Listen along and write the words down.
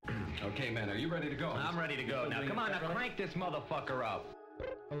Okay, man, are you ready to go? I'm ready to go. Now, come on, now crank this motherfucker up.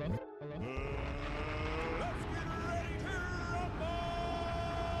 Hello? Let's get ready to rumble!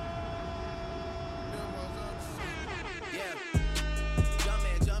 Yeah.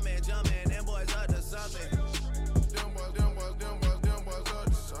 Jumpin', them boys up to something. Them boys up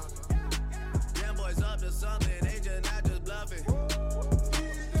to something. Them boys up to something, they just not just bluffing.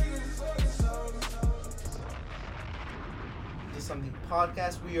 This Something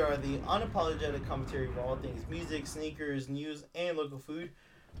Podcast. We are the unapologetic commentary of all things music, sneakers, news, and local food.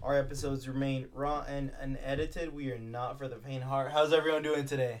 Our episodes remain raw and unedited. We are not for the faint heart. How's everyone doing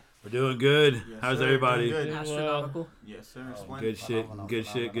today? We're doing good. Yes, How's sir. everybody? Doing good. Astronomical. Yes, sir. Good shit. Phenomenal, Good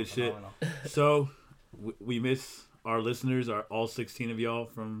shit. Good shit. phenomenal. So, we miss our listeners, all 16 of y'all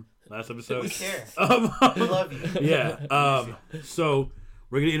from last episode. We care. We love you. Yeah. So,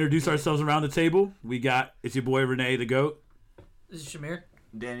 we're going to introduce ourselves around the table. It's your boy, Renee the GOAT. This is Shamir.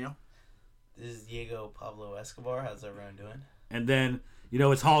 Daniel. This is Diego Pablo Escobar. How's everyone doing? And then,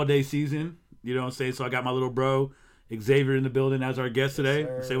 it's holiday season. You know what I'm saying? So, I got my little bro, Xavier, in the building as our guest today.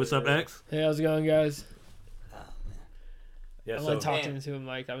 Yes, sir. Say what's up, X. Hey, how's it going, guys? Oh, man. Yeah, I'm so, like talking into a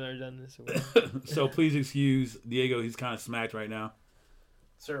mic. I've never done this before. so please excuse Diego. He's kind of smacked right now.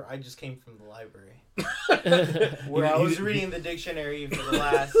 Sir, I just came from the library where I was reading the dictionary for the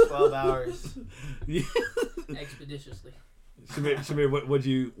last 12 hours. Expeditiously. Shamir, what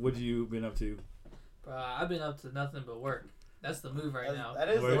you been up to? I've been up to nothing but work. That's the move right now. That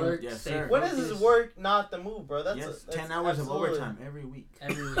is Work. the Work, Yes, stay sir. When is focused this work not the move, bro? That's Yes, that's 10 hours of absolutely- overtime every week.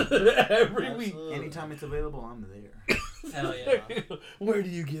 every week. Every week. Absolutely. Anytime it's available, I'm there. Hell yeah. Where do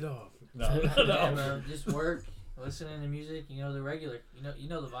you get off? No. Yeah, bro. Just work, listening to music. You know the regular. You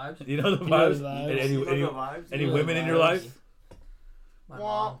know the vibes. You know the You know vibes? the vibes. And You know any the vibes? any You know women the in your vibes. life? My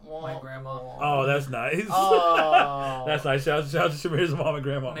Wah, mom, wah, my grandma. wah. Oh, that's nice. Oh. That's nice. Shout out to Shamir's mom and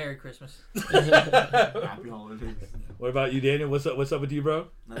grandma. Merry Christmas. Happy holidays. What about you, Daniel? What's up with you, bro?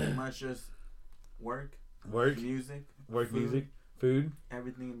 Nothing much, just work, Work, music, work, food, music, food.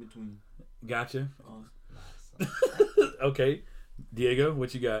 everything in between. Gotcha. Oh, Okay, Diego,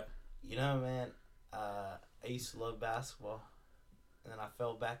 what you got? You know, man, I used to love basketball, and then I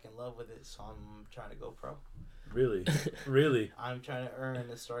fell back in love with it, so I'm trying to go pro. Really, really, I'm trying to earn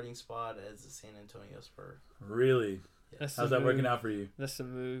a starting spot as the San Antonio Spurs. really. That's How's the that working move. out for you? That's the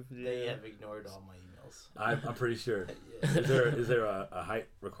move. Dude. They have ignored all my emails. I'm pretty sure. Yeah. Is there a height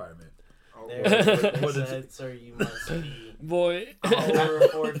requirement? oh, They What is said, sir, you must be Boy. over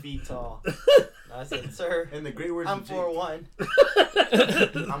 4 feet tall. And I said, sir, In the great words I'm of Jake, 4'1".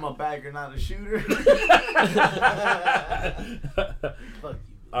 I'm a bagger, not a shooter. Fuck you.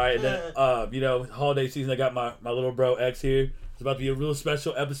 All right, then, holiday season. I got my little bro X here. It's about to be a real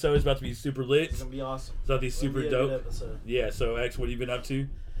special episode. It's about to be super lit. It's gonna be awesome. It's about to be It's super gonna be a good dope. episode. Yeah. So X, what have you been up to?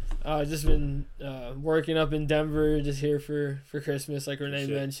 Just been working up in Denver, just here for Christmas, like Renee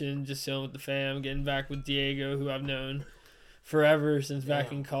Shit. mentioned, just chilling with the fam, getting back with Diego, who I've known forever since back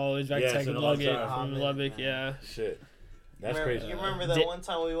Damn. in college, back Yeah, to it's been Tech a long Nugget time. Oh, from man, Lubbock, man. yeah. Shit, that's You crazy. remember that Di- one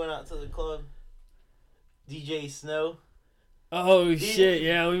time we went out to the club? DJ Snow. Oh, shit,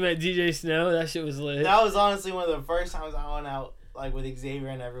 yeah, we met DJ Snow. That shit was lit. That was honestly one of the first times I went out like with Xavier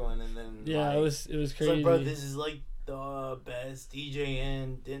and everyone, and then Yeah, like, it was it's crazy. like, bro, this is like the best DJ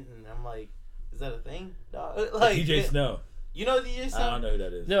in Denton. I'm like, is that a thing? Dog? Like DJ Snow. You know DJ Snow? I don't know who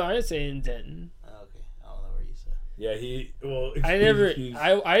that is. No, I didn't say in Denton. Oh, okay, I don't know where you said. Yeah, I never. excuse-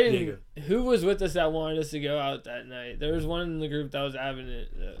 I didn't. Diego. Who was with us that wanted us to go out that night? There was one in the group that was having it.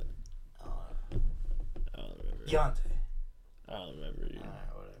 Oh, I don't remember. Deontay. I don't remember. Dude.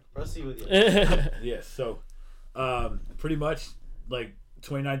 Alright, whatever. Proceed with you. Yes. So, pretty much like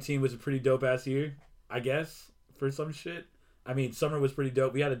 2019 was a pretty dope ass year, I guess, for some shit. I mean, summer was pretty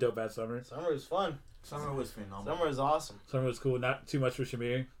dope. We had a dope ass summer. Summer was fun. Summer was phenomenal. Summer was awesome. Summer was cool. Not too much for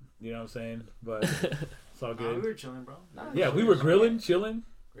Shamir. You know what I'm saying? But it's all We good. were chilling, bro. Yeah, we were grilling, chilling.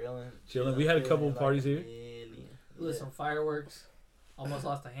 Grilling. We had a couple Like, parties here. really- Lit some fireworks. Almost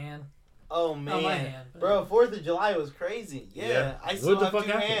lost a hand. Oh Not my man, hand, but- bro! 4th of July was crazy. Yeah, Yeah. I still What the have fuck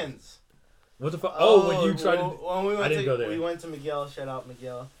 2 happened? hands. What the fuck? Oh, when you tried to. when we went I didn't to, go there. We went to Miguel. Shout out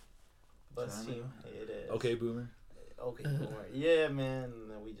Miguel. Bus Shout out team. It is. Okay, boomer. Okay, boomer. Yeah, man.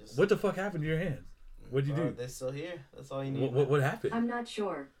 And then we just. What the fuck happened to your hands? What'd you Bro, do? They're still here. That's all you need. What happened? I'm not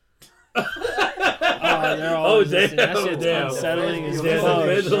sure. Oh, they're all Oh, just- that damn. shit's Damn. unsettling as Damn, fuck.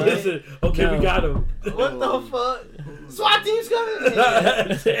 man, bro. listen. Okay, we No. got him. What the fuck? SWAT team's coming.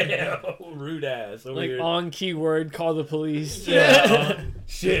 Yeah. Damn, rude ass. Over Like here. on keyword, call the police. Yeah.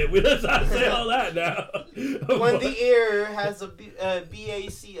 Shit, let's not say all that now. When the ear has a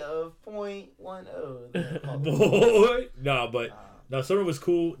BAC of .10, then call the police. Boy, no, but No, summer was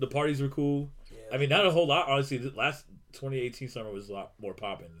cool. The parties were cool. Yeah. I mean, not a whole lot. Honestly, the last 2018 summer was a lot more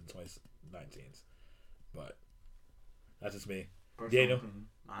popping than 2019's. But that's just me. Personal Daniel? opinion.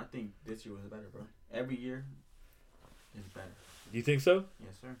 I think this year was better, bro. Every year is better. Do you think so?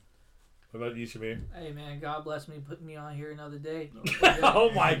 Yes, sir. What about you, Shamir? Hey man, God bless me putting me on here another day.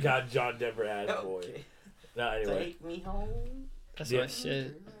 Oh my God, John Denver has boy. Okay. No, anyway, Take me home. That's Yeah. my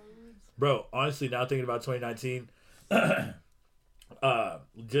shit. bro. Honestly, now thinking about 2019,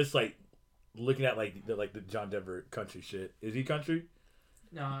 just like looking at like the John Denver country shit. Is he country?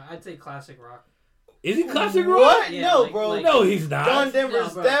 No, I'd say classic rock. Is he classic rock? What? Yeah, No, like- bro. like- No, he's not. John Denver's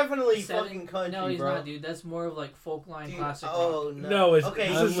No, bro. definitely Seven- fucking country, No, he's bro. not, dude. That's more of like folk line Dude, classic rock. oh no. No, it's okay.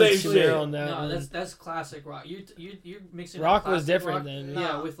 it's I'm the with same Shamir shit. on that No, one. that's classic rock. You're mixing up Rock was classic different rock, then. Yeah,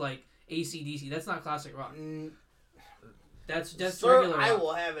 Nah. with like AC/DC. That's not classic rock. That's Sir, regular rock. I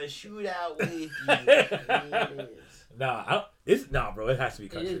will have a shootout with you. It is. Nah, it's nah, bro. It has to be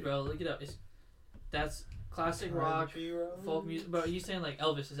It country. is, bro. Look it up. That's classic rock, Country road. folk music. Bro, you saying like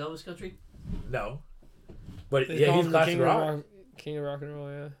Elvis? Is Elvis country? No, but They yeah, call he's him the classic king rock. of rock, king of rock and roll.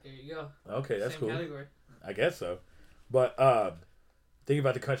 Yeah. There you go. Okay, that's Same cool. category. I guess so. But thinking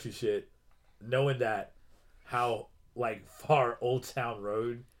about the country shit, knowing that how like far Old Town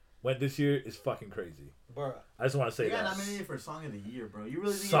Road went this year is fucking crazy. Bro, I just want to say He got that. nominated for Song of the Year, bro. You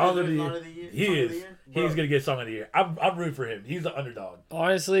really think Song of the Song Year. of the Year? He Song of is. the Year? He's Bro. gonna get Song of the Year. I'm rooting for him. He's the underdog.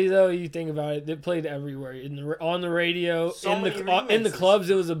 Honestly, though, you think about it, they played everywhere on the radio, So in the many in the remixes. clubs.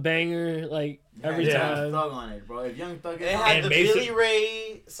 It was a banger, like every Yeah. time. Young Thug on it, bro. If Young Thug they is had And the Mason- Billy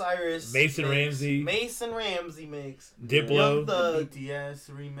Ray Cyrus, Mason mix, Ramsey. Mason Ramsey mix. Diplo. Young the Thug. BTS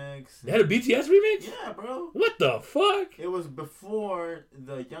remix. They had a BTS remix? Yeah, bro. What the fuck? It was before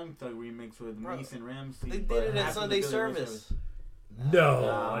the Young Thug remix with Bro, Mason Ramsey. They but did it at after the Sunday Billy Ray service. No,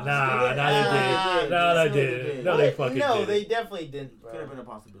 Nah. nah, they Nah, didn't. No, they they didn't. did. No, they What? fucking No, did. they definitely didn't, bro. Could have been a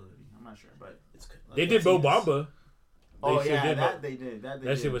possibility. I'm not sure, but It's good. They did Bo Bamba. oh sure yeah, did, that but they did. That they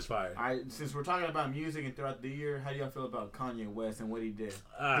That did. shit was fire. Since we're talking about music and throughout the year, how do y'all feel about Kanye West and what he did? He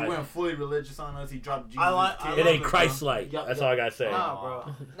Ah, went fully religious on us. He dropped Jesus. I like- King. I it love ain't it, Christ-like. Yup, That's yup. all I gotta say. Nah,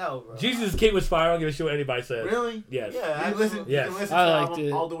 bro. No, bro. Jesus King was fire. I don't give a shit what anybody says. Really? Yes. Yeah, You listen, absolutely. Yes. you can listen I to the liked album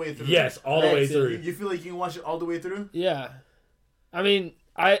it. all the way through. Yes, all the way Liked it. through. You feel like you can watch it all the way through? Yeah, I mean,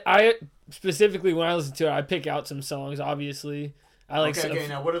 I specifically when I listen to it, I pick out some songs. Obviously, I like Okay.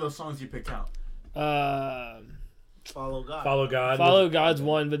 Now, what are those songs you picked out? Follow God. Follow God. Follow God's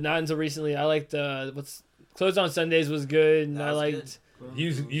one, but not until recently. I liked what's Closed on Sundays was good, and That I was liked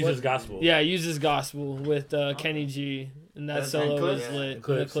Use What- his gospel. yeah, Use His Gospel with Kenny G, and that That's solo was Eclipse? lit.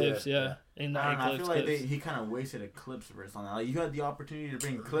 Eclipse, Eclipse, yeah. yeah. And I not don't know, I Eclipse, feel like Clips. he kind of wasted Eclipse verse on that. Like, you had the opportunity to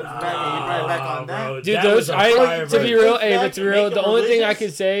bring Clips back, and you brought it back on that. bro, Dude, that those was a I fire to be verse. real, Back hey, and to be real, make the it only thing I religious?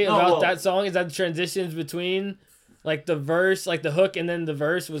 could say No, about well- that song is that the transitions between like the verse, like the hook, and then the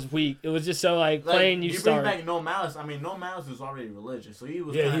verse was weak. It was just so like playing you bring start. back No Malice. I mean, No Malice was already religious, so he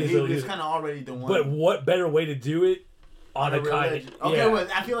was Yeah, kinda, he he was- was kind of already the one. But what better way to do it on a kind religion. of Okay, well,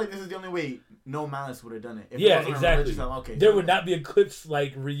 I feel like this is the only way No Malice would have done it. If it Yeah, wasn't a exactly. religious album, okay, There so- would not be a Clips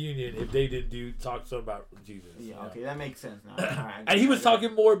like reunion if they didn't talk so about Jesus. Yeah, you know? okay, that makes sense now. All right, And he was I got it.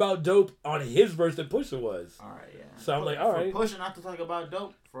 talking more about dope on his verse than Pusha was. All right, yeah. So I'm like, all right. For Pusha not to talk about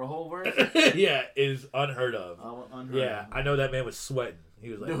dope for a whole verse. Yeah, is unheard of. Unheard Yeah, of. I know that man was sweating. He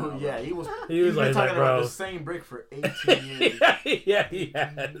was like, Dude, "Nah, bro." yeah, he was. He was He's like, been talking bro. about the same brick for 18 years. Yeah, he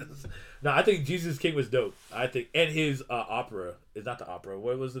has. No, I think Jesus King was dope. I think, and his opera is not the opera.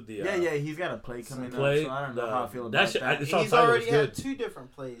 What was it? The Yeah, he's got a play coming play. up, so I don't know how I feel That about shit- that. it sounds He's title already was had good. 2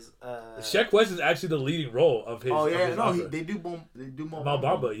 different plays. Sheck West is actually the leading role of his. Oh of yeah, his no, opera. they do Mo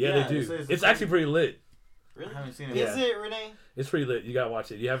Bamba. Yeah, they do. It's actually pretty lit. Really? I haven't seen it. Yeah. Is it, Renee? It's pretty lit. You gotta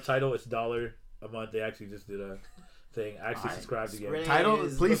watch it. You have Tidal. It's $1 a month. They actually just did a thing. I actually Alright. subscribed again. Renee Title,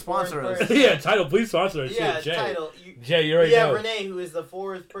 is please the fourth sponsor us. person- Yeah, Tidal. Please sponsor us. Yeah, Shit, Jay. title. Jay, you already Yeah, know. Renee, who is the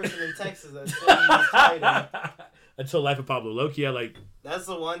 4th person in Texas that's going to use title. Until Life of Pablo. Loki, I like. That's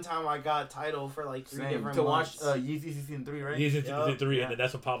the one time I got title for like 3 Same. different To watch months. Yeezy season 3, right? He's in Yup. 3, Yeah. and then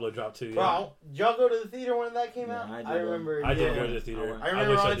that's when Pablo dropped too. Yeah. Bro, did y'all go to the theater when that came Yeah, out? I did I go. remember. I did yeah. go to the theater. I I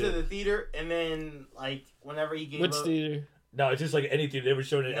remember wish I I went to did. the theater, and then like whenever he gave Which up, theater? No, it's just like any theater. They were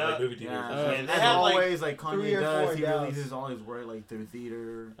showing it at like Yeah. movie theaters. Yeah, Yeah, and they as had, like, always, like 3 Kanye or 4 does, he doubts. releases all his work like through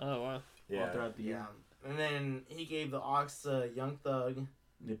theater Oh wow. all Yeah. throughout the year. yeah, and then he gave the aux to Young Thug.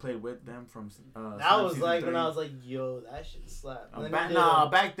 They played with them from. That was season like 3. when I was like, "Yo, that shit slap." And then he Back,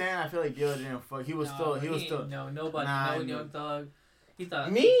 did back then I feel like Yo didn't fuck. He was No, still. He was ain't- still. No, nobody. Nah, no he- Young Thug. He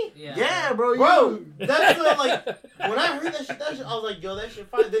thought Me? Yeah, bro. Bro, that's the, like, when I heard that shit, I was like, yo, that shit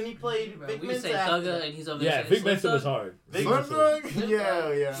fire. Then he played Bro, Vic we would say Mensa after Thugger that. and he's over Yeah, there. Vic Mensa was hard. Vic Slim Mensa. Thug?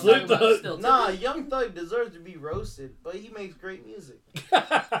 Yeah. Slim Thug. Nah, Young Thug deserves to be roasted, but he makes great music.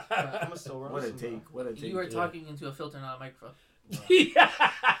 I'm still roast What a him, bro. take. What a take. You are talking into a filter, not a microphone.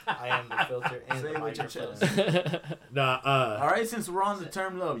 I am the filter and Say the it with your microphone. chest. Nah, All right, since we're on the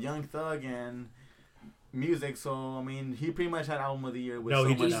term love, Young Thug and music, so I mean, he pretty much had album of the year with No, so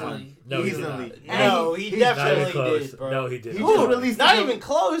he much did not. fun. No, he did Easily. not. No, And he he's not even definitely close. did, bro. No, he He did. just released Not the- even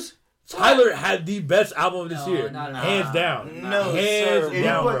close. Tyler had the best album of this No, year, not at hands all. down. No, Hands sir.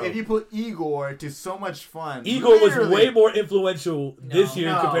 down, bro. If you put Igor to So Much Fun, Igor was literally- way more influential this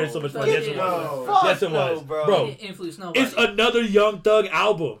year No. compared to So Much Fun. No. Yes, it was. No. Fuck Yes, it no, was. bro. Bro, It influenced nobody. it's another Young Thug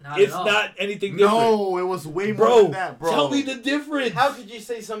album. Not It's at all. not anything different. No, it was way more Bro, than that, bro. tell me the difference. How could you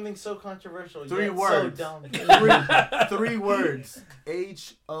say something so controversial? Three yet words. So dumb. Three words.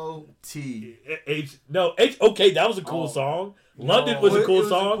 H-O-T. Okay, that was a cool Oh. song. No. London was a It cool was a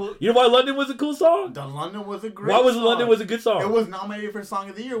song. cool- You know why London was a cool song? The London was a great Why was song. London was a good song? It was nominated for Song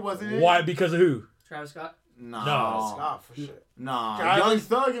of the Year, wasn't it? Why? Because of who? Travis Scott. Nah. No. Scott for sure. Nah. Travis- Young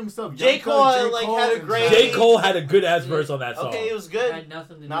Thug himself. J. Young Cole, Thug, J. like, Cole, had a and great- J. Cole had a good ass verse on that song. Okay, it was It good. had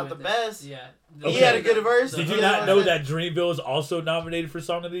nothing to do Not with the it. best. Yeah. Okay. He had a good verse. Did you Yeah, not it know was that Dreamville is also nominated for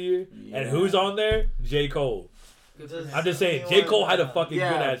Song of the Year? Yeah. And who's on there? J. Cole. Good for him. I'm just saying, J. Cole had a fucking good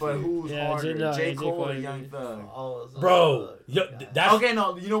Yeah, ass but year. who's Yeah, harder? J- J. J. Cole Cole or is- Young Thug? Bro, that's Okay,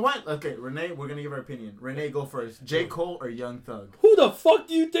 no, you know what? Okay, Renee, we're gonna give her opinion. Renee, go first. J. Cole or Young Thug? who the fuck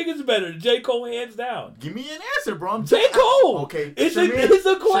do you think is better? J. Cole hands down. Give me an answer, bro. I'm J. Cole. Okay, It's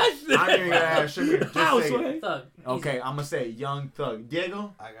Shamir? a question. I'm even gonna ask Shamir. Just How, say it. Sway? Thug. Okay, I'm gonna say Young Thug.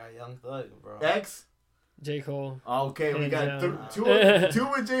 Diego? I got Young Thug, bro. X? J. Cole. Okay, we Hands got down. two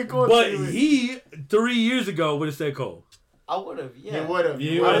with J. Cole. But two with- he 3 years ago would have said Cole. I would have, yeah. He would have.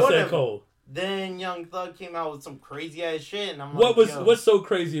 You I would have said would've. Cole. Then Young Thug came out with some crazy ass shit, and I'm What like, was yo. what's so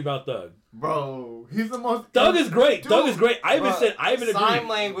crazy about Thug? Bro, he's the most. Thug is great. Dude, Thug is great. I even Bro, said I even sign agreed.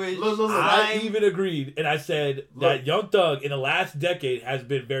 language. Look, I sign- even agreed, and I said Look. that Young Thug in the last decade has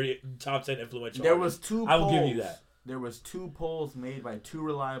been very top 10 influential. There artist. was two. I will polls. give you that. There was two polls made by two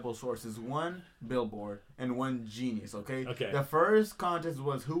reliable sources, one Billboard and one Genius. Okay. Okay. The first contest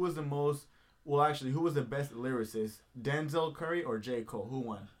was who was the most. Well, actually, who was the best lyricist? Denzel Curry or J. Cole? Who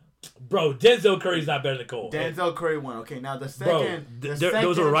won? Bro, Denzel Curry's not better than Cole. Denzel Curry won. Okay, now the Bro, second.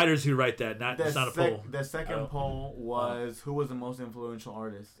 those are writers who write that. Not The, it's not a sec- poll. the second Oh. poll was who was the most influential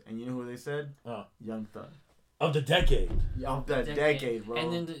artist, and you know who they said? Oh. Young Thug. Of the decade. Of the decade, bro.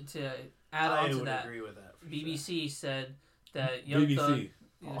 And then to add I on to would that, agree with that. for BBC said that Young Thug, BBC.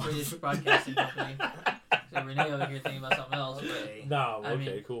 the British Broadcasting Company, so Renee over here thinking about something else, but No, I okay,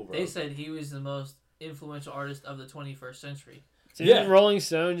 mean, cool, bro. they said he was the most influential artist of the 21st century. Didn't Yeah. Rolling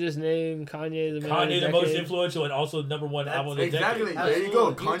Stone just name Kanye the man of Kanye the the most decade? influential and also number one That's album of the Exactly. decade. There you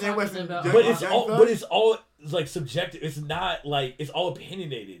go. Absolutely. You're Kanye West talking and about- Young But it's Young all Thug? but it's all like subjective. It's not like it's all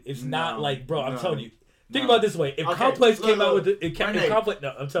opinionated. It's not No, like, bro, I'm no, telling you. Think no. about it this way. If Okay, Complex look, came out look. with it, Renee. if Complex,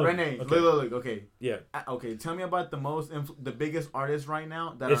 no, I'm telling Renee, you. Okay. look, okay. Yeah. Okay, tell me about the most, the biggest artists right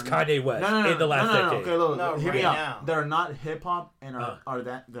now that It's are Kanye West no, in the last no, decade. Okay, look, No, hear me right out. now. That are not hip hop and Uh. are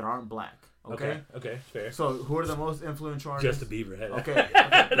that aren't black. Okay? Okay, fair. So who are the most influential artists? Justin Bieber. Head.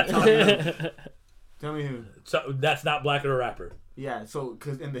 Okay. Tell me who. Tell me who. So that's not black or a rapper Yeah. So,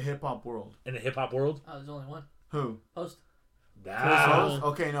 cause in the hip hop world, in the hip hop world. Oh, there's only one. who? Post. Nah. Post?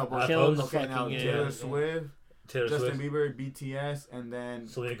 Okay, no, but Killing the okay, now fucking Taylor game. Swift, Taylor Justin Swift, Bieber, BTS, and then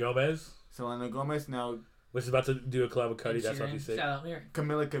Selena Gomez, Selena Gomez. Now which is about to do a collab with Cudi. Ed That's what Sheeran. you say. Shout out Mary.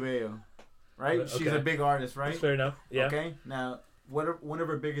 Camila Cabello, right? Okay. She's a big artist, right? That's fair enough. Yeah. Okay. Now, what are one of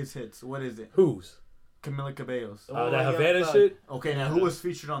her biggest hits? What is it? Who's? Camila Cabello's. Oh, That Young Havana Thug. shit. Okay, now who was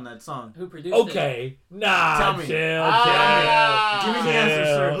featured on that song? Who produced it? Okay. Nah. Tell me. Chill. Ah. Give me the chill. answer,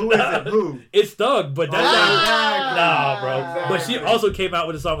 sir. Who is it? Who? It's Thug, but that's Exactly. not. Nah, bro. But she Exactly. also came out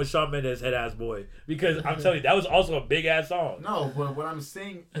with a song with Shawn Mendes, Head Ass Boy. Because I'm telling you, that was also a big ass song. No, but what I'm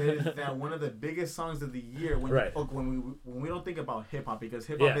saying is that one of the biggest songs of the year when Right. when we don't think about hip hop because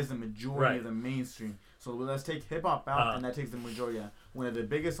hip hop Yeah. is the majority Right. of the mainstream. So let's take hip hop out Uh-huh. and that takes the majority out. One of the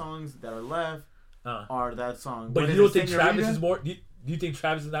biggest songs that are left Uh. are that song. But What you is don't it, think Travis Señorita? is more? Do you think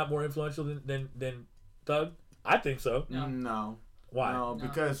Travis is not more influential than Thug? I think so. No. No. Why? No,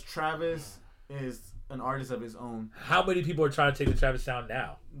 because Travis is an artist of his own. How many people are trying to take the Travis sound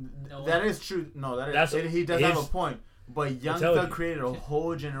now? No That one. is true. No, that That's- is. He does have a his- point. But Young telling Thug you. created a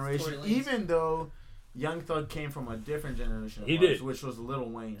whole generation, Tory Lanez. even though Young Thug came from a different generation of He artists, did. which was Lil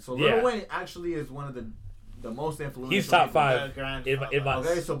Wayne. So Yeah. Lil Wayne actually is one of the the most influential. He's top people. five. In my,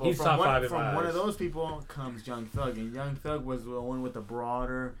 Okay, so but he's from top one, five in from my one eyes. of those people comes Young Thug, and Young Thug was the one with the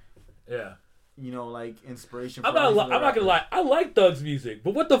broader, Yeah. you know, like inspiration. I'm for all not. these I'm not gonna lie. I like Thug's music,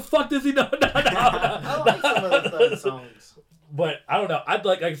 but what the fuck does he know? I like some of the Thug songs. But I don't know. I'd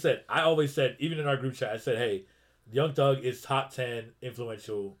like I said. I always said, even in our group chat, I said, "Hey, Young Thug is top 10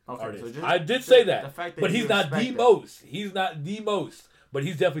 influential Okay, artist." so just- I did just say the that, fact that but you he's not respect the it. most. He's not the most, but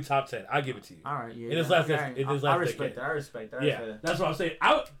he's definitely top 10. I give it to you. All right, yeah. In his yeah, last okay. dec- in his I last respect decade. that. I respect that. I Yeah, respect that. that's what I'm saying.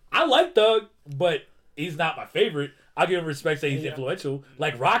 I like Thug, but he's not my favorite. I'll give him respect, say he's influential.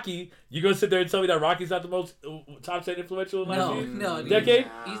 Like Rocky, you gonna sit there and tell me that Rocky's not the most top 10 influential in last No, year? no, dude. Decade?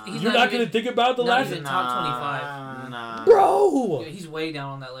 He's You're not gonna think about the not last, even top 25. Nah. bro. Yeah, he's way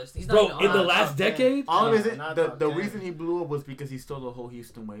down on that list. He's not Bro, even in on the that last top decade, All of Yeah, it, not the top 10. reason he blew up was because he stole the whole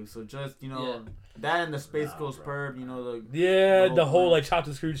Houston wave. So just, you know, Yeah. that and the Space Coast Perp, you know, the yeah, the whole point. like chopped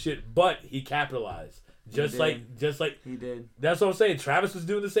and screwed shit. But he capitalized, just did. like he did. that's what I'm saying. Travis was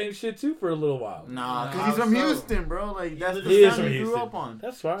doing the same shit too for a little while. Nah, because Nah, he's from so- Houston, bro. Like, that's the He is sound from he grew Houston. up on.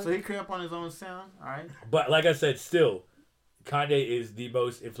 That's fine. So he grew up on his own sound, all right? But like I said, still, Kanye is the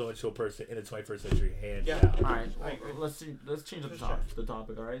most influential person in the 21st century, hands Yeah. down. All right, I agree. let's change up For the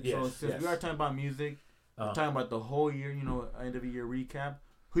topic, all right? So Yes, since yes. we are talking about music, we're Uh-huh. talking about the whole year, you know, end of the year recap.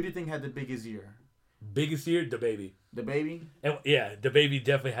 Who do you think had the biggest year? Biggest year, the baby. The Baby? And yeah, the baby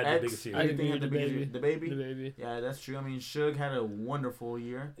definitely had the X? biggest Who year. do you I think had the agree, biggest DaBaby. year? The Baby? The baby. Yeah, that's true. I mean, Suge had a wonderful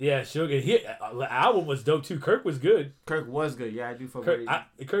year. Yeah, Sugar. The album was dope too. Kirk was good. Kirk was good. Yeah, I do fuck Kirk, with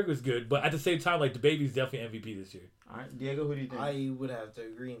it. Kirk was good, but at the same time, like the baby's definitely MVP this year. All right, Diego, who do you think? I would have to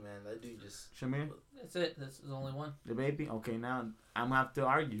agree, man. That dude just. Shamir? That's it. That's the only one. The Baby? Okay, now I'm going to have to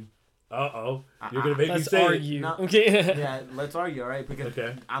argue. You're gonna make me Let's say it. argue. No. Okay. Yeah, let's argue, all right? Because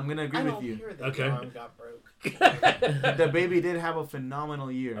Okay. I'm going to agree I with don't you. hear that Okay. your arm got broke. The Baby did have a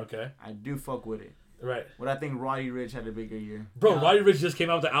phenomenal year. Okay, I do fuck with it. right, But I think Roddy Ricch had a bigger year. bro. No. Roddy Ricch just came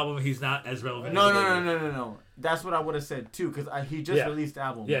out with the album. He's not as relevant. No, as no, the no, Baby. no, no, no. That's what I would have said too, because he just Yeah. released the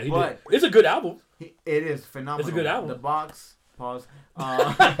album. Yeah, he but did. It's a good album. It is phenomenal. It's a good album. The box, pause.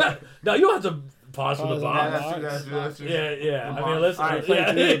 No, you don't have to pause for the Pause on box. that. That's true, that's true, that's true. Yeah, yeah. The I mean, box. let's. All right, play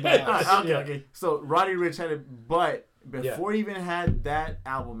yeah. through the box. All right, okay, Yeah. okay. So Roddy Ricch had it, but before he even had that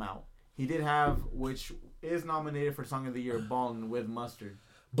album out, he did have, which is nominated for Song of the Year, Ballin' with Mustard.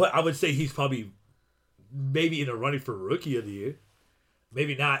 But I would say he's probably maybe in a running for Rookie of the Year.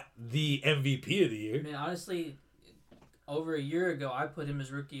 Maybe not the MVP of the I year. mean, honestly, over a year ago, I put him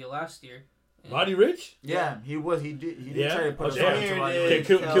as rookie of last year. And Roddy Rich? Yeah, he was. He did Yeah? try to put Okay. a song Here to it Roddy is.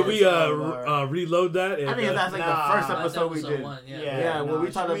 Ricch. Can we reload that? And, I think that's like Nah, the first that's episode we episode did. one, yeah. Yeah, well,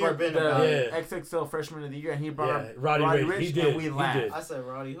 we talked Shamir about been the about it. XXL Freshman of the Year, and he brought Yeah, up Roddy Roddy Ricch. Ricch, He did. and we He laughed. did. I said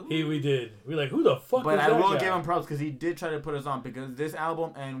Roddy. Who? we did. We like, who the fuck But was I that will guy? give him props because he did try to put us on, because this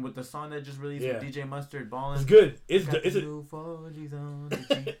album and with the song that just released Yeah. with DJ Mustard, Ballin'. It's good. It's got it's the a new 40s on the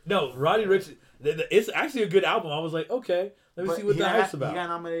Jeep. no Roddy Rich. It's actually a good album. I was like, okay, let me But see what he the got- hype's about. He got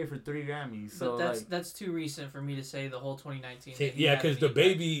nominated for 3 Grammys, so but like, that's too recent for me to say the whole 2019. that he Yeah, had because an the impact.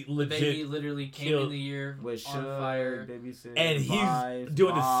 baby The legit, baby literally came killed- in the year with on Suge, fire. Babysit, and he's Vibes,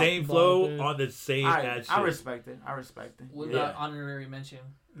 doing the Bob. same flow Bob, on the same I ad shit. respect it. I respect it. What Yeah. about honorary mention?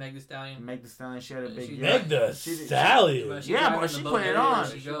 Meg Thee Stallion. Meg Thee Stallion, she had a big She year. Meg the She did- Stallion. But Yeah, drive but in she the put boat it everywhere on.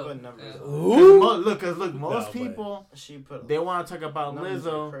 she She go. put numbers Yeah. on. Ooh. Look, most but- people She put. they want to talk about numbers are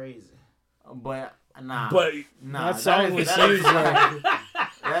Lizzo, Crazy. but nah, But nah, That song was that is huge, bro. whack.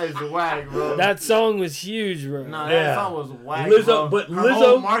 That is whack, bro. That song was huge, bro. Nah, Yeah. that song was whack. Lizzo- bro. but Her Lizzo-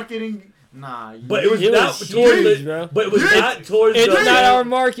 whole marketing, nah. but it was It not was towards huge, the, bro. but it was Yes. not towards It's the not our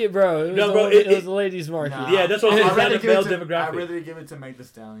market, bro. It was, No, bro, it it- was the ladies' market. Nah. Yeah, that's what I'm saying. I'd It's not rather a give it male to- demographic. I'd rather give it to Meg Thee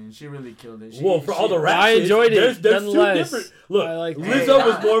Stallion. She really killed it. Well, for all the rap I shit, enjoyed it, There's two nonetheless. different. Look, I liked it. Lizzo Hey,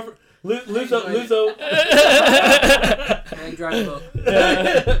 was more. Lizzo. Meg drive the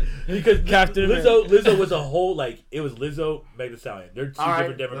boat. Because Captain Lizzo was a whole like it was Lizzo, Meg Thee Stallion. They're two All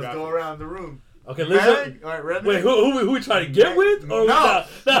right, different let's go demographics. around the room. Okay, Meg? Lizzo. All right, ready? Wait, who we trying to get with? Or No.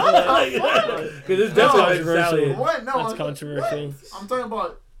 Because it's definitely Meg Thee Controversial. Stallion. What? No, That's I'm- controversial. what? I'm talking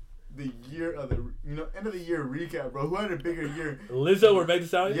about the year of the end of the year recap, bro. Who had a bigger year? Lizzo or Meg Thee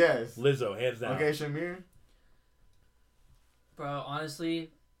Stallion? Yes. Lizzo, hands down. Okay, Shamir. Bro,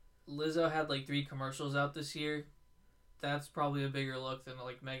 honestly, Lizzo had like 3 commercials out this year. That's probably a bigger look than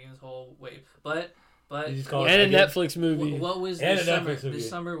like Megan's whole wave. But You just call it And a Megan? Netflix movie. what was And this a summer? Netflix movie. This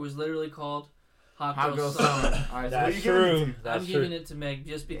summer was literally called Hot Hot Girl Girl Summer. Summer. All right, so what That's you giving it true. to? That's I'm true. giving it to Meg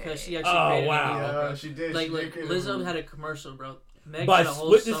just because she actually Oh, created wow. a movie, Yeah, bro. she did. Like, she like did create a Lizzo movie. had a commercial, bro. Meg By had a whole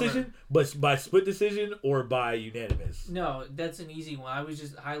split summer. decision, but by split decision or by unanimous. No, that's an easy one. I was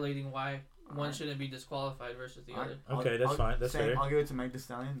just highlighting why one Alright. shouldn't be disqualified versus the Alright. other. Okay, that's fine. That's same, fair. I'll give it to Meg Thee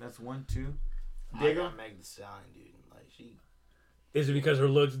Stallion. That's 1, 2. Diego? I got Meg Thee Stallion, dude. Like she. Is it because her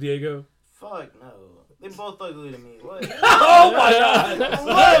looks, Diego? Fuck no. They both ugly to me. What? Oh my god!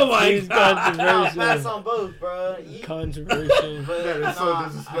 Oh my He's god! I'll pass controversial. on both, bro. Controversial. But That is so nah,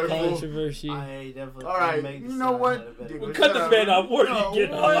 disrespectful. Controversy. I definitely. All right, Meg Thee you know what? Stallion had a better Diego, look. Cut this man off. Where do No, you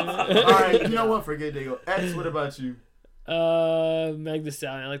get what? on? All right, you know what? Forget Diego. X, what about you? Meg Thee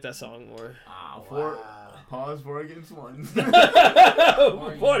Stallion. I like that song more. Four. Wow. Pause 4 against 1.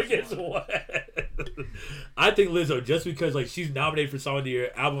 Before it gets wet. I think Lizzo, just because like she's nominated for Song of the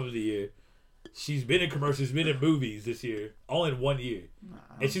Year, Album of the Year, she's been in commercials, been in movies this year, all in 1 year,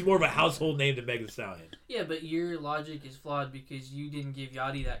 and she's more of a household name than Meg Thee Stallion. Yeah, but your logic is flawed because you didn't give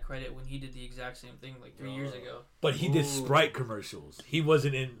Yachty that credit when he did the exact same thing like 3 years ago. But he did Ooh. Sprite commercials. He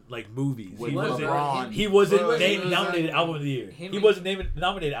wasn't in like movies. With He wasn't. LeBron. He wasn't Bro, named he was nominated on- Album of the Year. him He and- wasn't named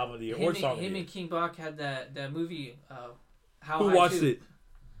nominated Album of the Year or Him, Song of the him Year. and King Bach had that movie. How Who High watched 2. it?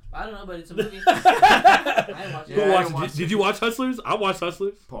 I don't know, but it's a movie. I didn't watch it. Who Yeah, I watched didn't it? watch Did it. you watch Hustlers? I watched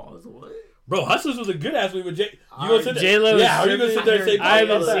Hustlers. Pause. What? Bro, Hustlers was a good ass movie with J. You I- gonna sit there? J-Lo Yeah, how are you gonna is sit there and say? I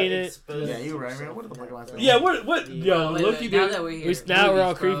haven't about that? seen it. Yeah, you right, man. What the fuck am I saying? Yeah, what? Yo, Wait a Loki minute, now did that we're here, Now we're all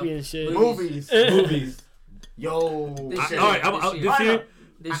movies, bro. creepy and shit. Movies. movies. Yo. This I- year, all right, this this year. year.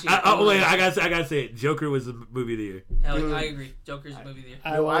 This year. I gotta say it. Joker was the movie of the year. Hell, Dude. I agree. Joker's the movie of the year.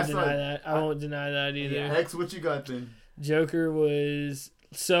 I Yo, won't I deny saw- that. I won't deny that either. X, what you got then? Joker was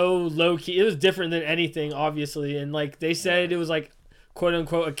so low key. It was different than anything, obviously, and like they said, it was like quote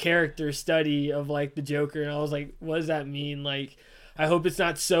unquote a character study of like the Joker, and I was like, what does that mean? Like, I hope it's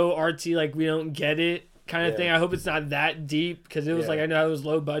not so artsy, like we don't get it kind of Yeah. thing. I hope it's not that deep because it was Yeah. like I know it was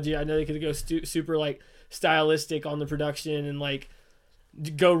low budget. I know they could go super like stylistic on the production and like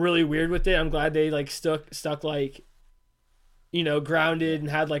go really weird with it. I'm glad they like stuck like, you know, grounded and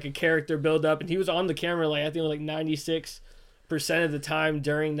had like a character build up, and he was on the camera like I think like 96% of the time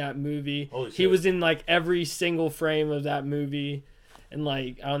during that movie. Holy He shit. was in like every single frame of that movie, and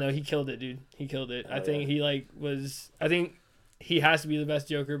like I don't know, he killed it, dude. He killed it. I think he like was. I think he has to be the best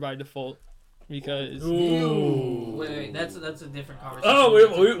Joker by default because Ooh. Wait, that's a different conversation.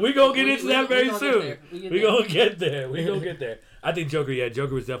 Oh, we gonna get into that we very gonna get soon. there. We get We there. gonna get there. We gonna get there. I think Joker. Yeah,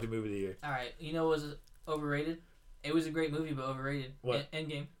 Joker was definitely movie of the year. All right, you know what was overrated? It was a great movie, but overrated. What?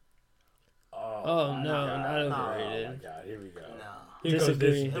 Endgame. Oh no, not Oh my overrated. god, here we go. No. Here goes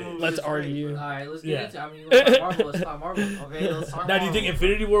Disagree. this bitch. Let's argue. All right, let's get Yeah. into it. I mean, you want to talk Marvel? Let's talk Marvel. Okay, let's talk Now, do you think Marvel.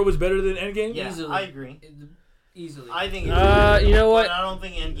 Infinity War was better than Endgame? Yeah, Easily. I agree. Easily. I think. You know what? But I don't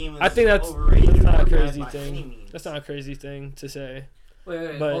think Endgame was I think that's overrated. not a or bad crazy by any thing. means. That's not a crazy thing to say,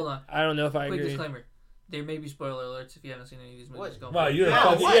 wait, but hold on. I don't know if I Quick agree. disclaimer. There may be spoiler alerts if you haven't seen any of these movies. What? Go Wow, for it. you're Yeah,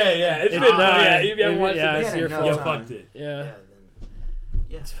 fucking, what? yeah. It's It's been not. yeah. If you haven't watched Yeah, it, it's your Yeah, you fault. fucked it. Yeah, Yeah, then.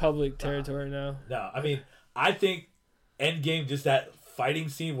 Yeah. it's public territory now. No, I mean, I think Endgame, just that fighting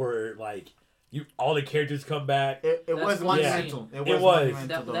scene where like all the characters come back. It That's was one monumental. scene. It was was. monumental,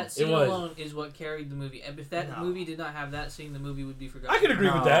 That, though. that scene was. alone is what carried the movie. And if that No. movie did not have that scene, the movie would be forgotten. I can agree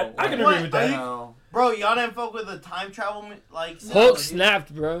with that. I can What? agree with that. No. Bro, y'all didn't fuck with the time travel like. No. Hulk dude.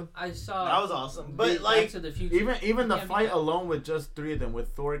 snapped, bro. I saw. That was awesome, but Back like, to the Future. Even the Can't beat fight that. alone with just 3 of them,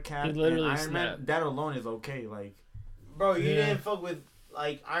 with Thor, Cap, He and literally Iron Man, snapped. that alone is okay. Like, bro, you Yeah. didn't fuck with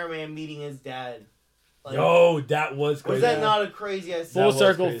like Iron Man meeting his dad. Like, Yo, that was crazy. was that not a crazy ass? Full was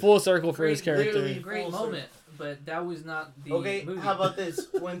circle, crazy. full circle for his Great- character. literally- great Full moment, but that was not the Okay, movie. how about this?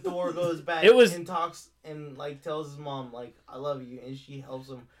 When Thor goes back It was- and talks and like tells his mom like I love you, and she helps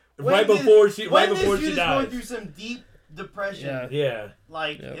him right When before this- she when right before this she dude is going died. through some deep depression. Yeah. Yeah.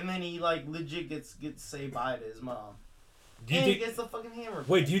 Like, Yep. and then he like legit gets to say bye to his mom. Do you and he think? gets the fucking hammer.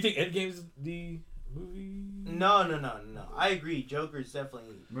 Wait, do you think Endgame's the movie? No. I agree. Joker's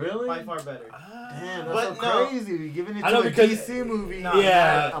definitely really? by far better. Damn, that's But so no. crazy. You're giving it I to know a because- DC movie, No,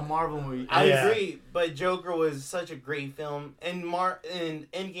 Yeah. not a Marvel movie. I Yeah. agree, but Joker was such a great film, and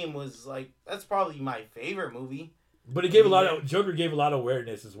Endgame was like that's probably my favorite movie. But it gave a lot of Joker gave a lot of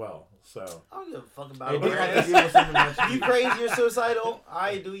awareness as well. So I don't give a fuck about It it. did have to give us something much You crazy? You're suicidal?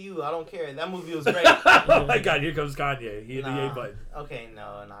 I do you. I don't care. That movie was great. oh my god, here comes Kanye. He hit the Nah. A button. Okay,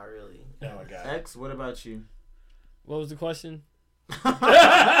 no, not really. Oh my god. X, what about you? What was the question?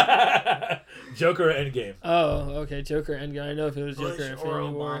 Joker or Endgame? Oh, okay, Joker Endgame. I know if it was Bush Joker or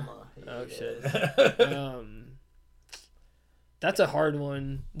Infinity War. Obama? Oh, Yeah. shit. That's a hard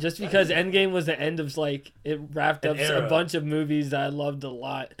one. Just because Endgame was the end of like it wrapped An up era. a bunch of movies that I loved a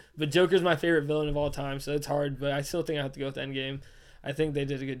lot. But Joker's my favorite villain of all time, so it's hard. But I still think I have to go with Endgame. I think they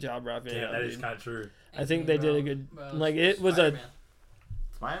did a good job wrapping it Damn, up. that is dude. kind of true. I think they did a good like it was a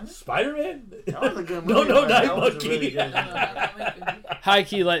Spider-Man. Spider-Man? Spider-Man? That was a good No, movie, no, man. not That was a Monkey. really good high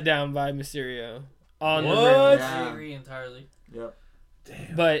key letdown by Mysterio on What? the rim. Yeah. I agree entirely. Yep.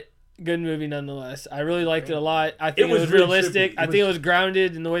 Damn. But good movie nonetheless. I really liked it a lot. I think it was really realistic. trippy. I think it was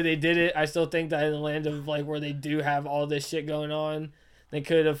grounded in the way they did it. I still think that in the land of like where they do have all this shit going on, they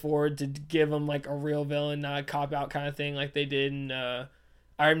could afford to give them like a real villain, not a cop out kind of thing like they did in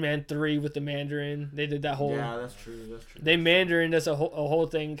Iron Man 3 with the Mandarin. They did that whole. Yeah, that's true. That's true. They Mandarined us a whole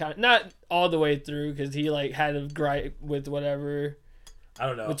thing, kind of, not all the way through because he like had a gripe with whatever I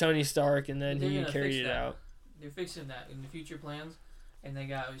don't know. with Tony Stark, and then They're he gonna carried fix it that. out. They're fixing that in the future plans, and they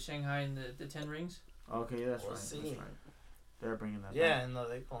got Shanghai and the Ten Rings. Okay, that's We'll right. see. That's right. They're bringing that. Yeah, back. no,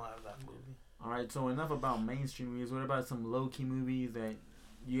 they gonna have that movie. All right. So enough about mainstream movies. What about some low key movies that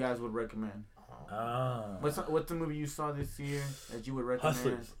you guys would recommend? What's the movie you saw this year that you would recommend?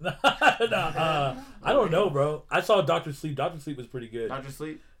 Hustlers. I don't know, bro. I saw Dr. Sleep. Dr. Sleep was pretty good. Dr.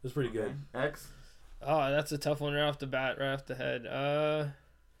 Sleep. It was pretty good. X. Oh, that's a tough one right off the bat, right off the head.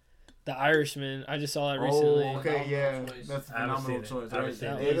 The Irishman. I just saw that recently. Oh, okay, yeah, Phenomenal choice. that's a I haven't phenomenal seen it. choice. I haven't Right? seen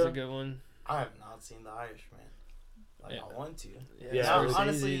That it. was a good one. I have not seen The Irishman. Like, Yeah. I want to. Yeah, Now, Scorsese,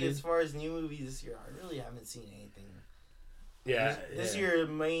 honestly, dude. as far as new movies this year, I really haven't seen anything. Yeah. This yeah. year,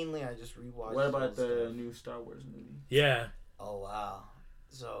 mainly, I just rewatched. What about old the stuff. new Star Wars movie? Yeah. Oh wow!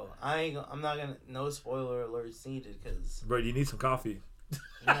 So I'm not gonna. No spoiler alerts needed, because Bro, you need some coffee.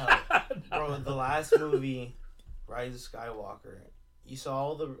 bro, the last movie, Rise of Skywalker. You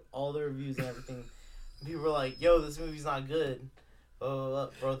saw all the reviews and everything. People were like, "Yo, this movie's not good." Bro,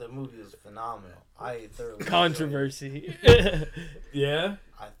 the movie was phenomenal. I thoroughly Controversy. Yeah.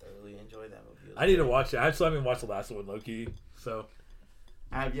 I thoroughly enjoyed that movie. It was I need to great. watch it. I still haven't watched the last one, Loki. So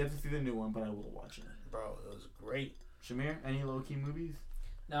I have yet to see the new one, but I will watch it. Bro, it was great. Shamir, any low key movies?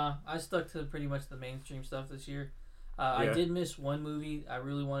 No, I stuck to pretty much the mainstream stuff this year. I Yeah. did miss one movie I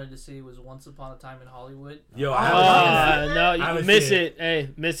really wanted to see. Was Once Upon a Time in Hollywood. yo, I haven't seen it. No, I you haven't miss seen it. Hey,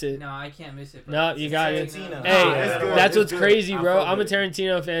 miss it. No, I can't miss it. No, It's you got it. Tarantino. Hey, Yeah, it's good, that's it's what's good. crazy, I bro. fuck I'm a with it.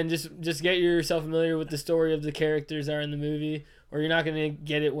 Tarantino fan. Just get yourself familiar with the story of the characters that are in the movie, or you're not gonna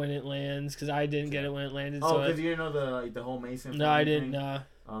get it when it lands. Because I didn't get it when it landed. Oh, So because you didn't know the whole Mason. no, I family didn't. thing? Nah.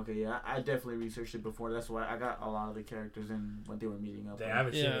 Okay, yeah, I definitely researched it before. That's why I got a lot of the characters and what they were meeting up. Damn, with. I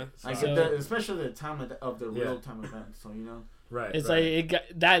haven't seen Yeah. it. Like So- especially the time of the Yeah. real time events. So you know, Right. It's right. like it got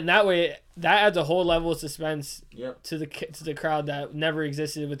that in that way. That adds a whole level of suspense yep. to the crowd that never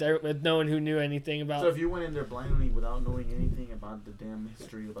existed with no one who knew anything about. So if you went in there blindly without knowing anything about the damn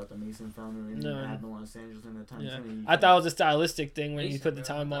history about the Mason family or anything No. that happened in Los Angeles in that time, Yeah. you I thought it was a stylistic thing when you Mason, put the bro.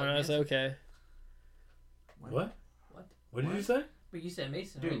 time on. I was like, okay. What? What? What did What? you say? But you said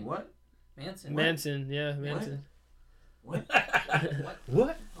Mason, Dude, right? what? Manson. Manson, yeah, Manson. What?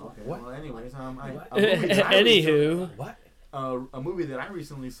 What? Okay. What? Well, anyways, What? a movie that I Anywho, What? a movie that I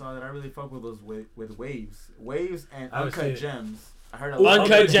recently saw that I really fuck with was with Waves and I haven't seen Uncut it. Gems. I heard a Ooh, lot.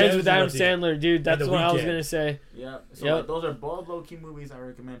 Uncut Uncut Gems Gems with Adam is Sandler, dude. That's The what I was Weeknd. gonna say. Yeah, so Yep. like, those are both low key movies I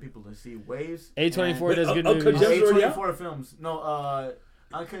recommend people to see. Waves. A24 Wait, does good Uncut movies. Gems already out? A24 films. No,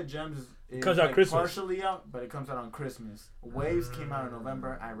 Uncut Gems is Comes out like Christmas. partially out, but it comes out on Christmas. Waves came out in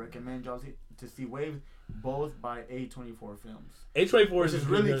November. I recommend y'all to see Waves, both by A24 Films, A24 which is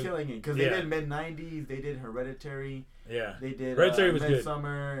really good. killing it because Yeah. they did mid '90s. They did Hereditary. Yeah. They did Hereditary was good.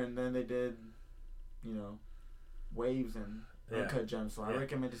 Midsummer, and then they did, Waves and Yeah. Uncut Gems. So I Yeah.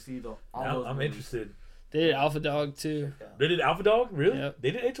 recommend to see all Now those. I'm movies. interested. They did Alpha Dog too. They did Alpha Dog? Really? Yep.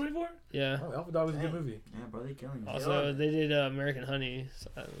 They did A24? Yeah. Oh, Alpha Dog was a good Dang. movie. Yeah, bro, they killing it. Also, they did American Honey. So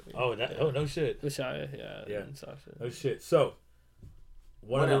that movie. Oh, that. Oh, no shit. Which I Yeah. didn't saw shit. Oh shit. So,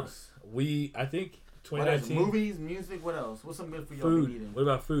 What of the- else? I think What else? 2019. Movies, music. What else? What's some good for y'all be Food. eating? What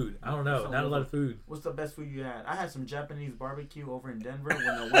about food? I don't know. Something Not a lot with- of food. What's the best food you had? I had some Japanese barbecue over in Denver when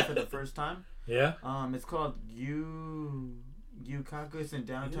I went for the first time. Yeah. It's called Yukaku. It's in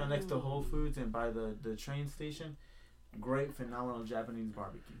downtown next to Whole Foods and by the train station. Great, phenomenal Japanese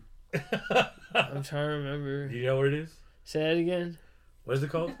barbecue. I'm trying to remember. Do you know where it is? Say that again. What is it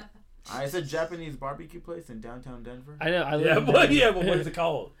called? It's a Japanese barbecue place in downtown Denver. I know. I live yeah, in but Denver. yeah, but what is it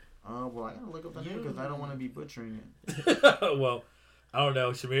called? Well, I gotta look up the name because I don't want to be butchering it. Well, I don't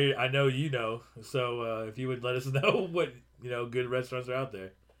know, Shamir. I know you know. So if you would let us know what good restaurants are out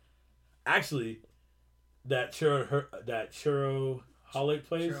there. Actually, that churroholic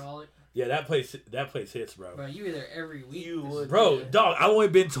place. Churroholic. Yeah, that place hits, bro. Bro, you were there every week. You would. Bro, Yeah. dog, I've only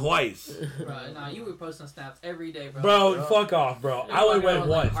been twice. Bro, nah, you were posting snaps every day, bro. Bro, fuck off, bro. I only went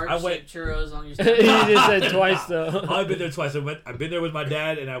once. I went. churros on your You snap. just said twice though. I've been there twice. I've been there with my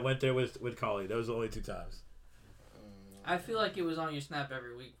dad, and I went there with Collie. Those were the only 2 times. I feel like it was on your snap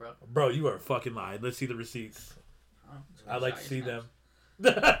every week, bro. Bro, you are fucking lying. Let's see the receipts. Oh, I'd like to screenshot see your them.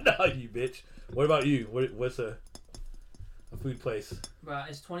 snaps. No, you bitch. What about you? What's a? A food place. Bro,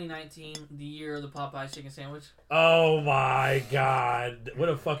 is 2019 the year of the Popeyes chicken sandwich? Oh my god. What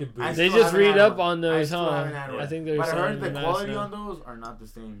a fucking boost. They still just haven't read had up one. on those, still huh? haven't had one. I think they're But I selling heard the them quality now. on those are not the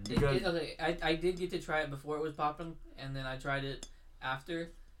same. Because Okay, I did get to try it before it was popping, and then I tried it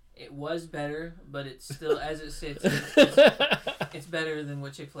after. It was better, but it's still, as it sits, it's better than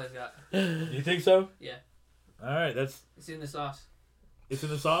what Chick-fil-A's got. You think so? Yeah. Alright, It's in the sauce. it's in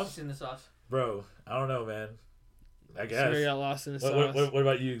the It's sauce? in the sauce. Bro, I don't know, man. I guess. Sorry, got lost in the What, sauce. what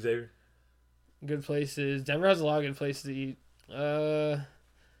about you, Xavier? Good places. Denver has a lot of good places to eat.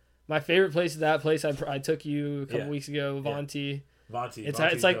 My favorite place is that place I took you a couple Yeah. weeks ago, Yeah. Vonti. Monty. It's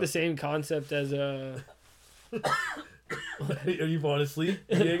Monty's like dope. the same concept as Are you falling asleep,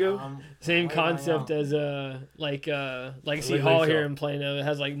 Diego? same I concept know. as Legacy Legacy Hall here Hall. in Plano. It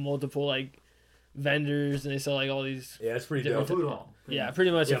has like multiple like vendors and they sell like all these. Yeah, it's pretty a dope. food hall. Yeah,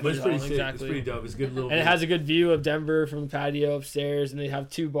 pretty much. Yeah, a but it's food pretty hall, sick. exactly. It's pretty dope. It's a good little. And it has a good view of Denver from the patio upstairs, and they have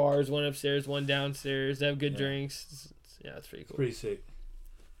two bars, one upstairs, one downstairs. They have good Yeah. drinks. Yeah, it's pretty It's cool. pretty sick.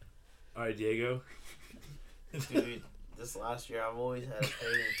 All right, Diego. Dude, this last year I've always had a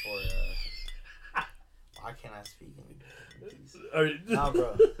craving for. Why can't I speak in peace? All right. Nah,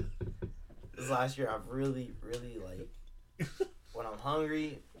 bro. This last year I've really like. When I'm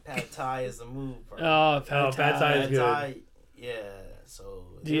hungry, pad thai is the move, bro. Oh, pad Pad Thai is Pad good. thai, yeah. So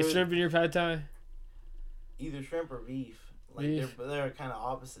Do you it- shrimp in your pad thai? either shrimp or beef. Like Beef. they're kind of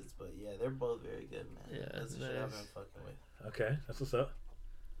opposites, but yeah, they're both very good, man. Yeah, That's the nice. shit I've been fucking with. Okay, that's what's up.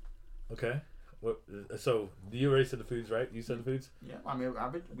 Okay. What? So you already said the foods, right? You said the foods. Yeah, I mean,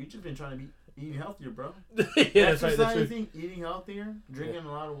 we just been trying to be eating healthier, bro. Yeah, that's right. That's Exercising, eating healthier, drinking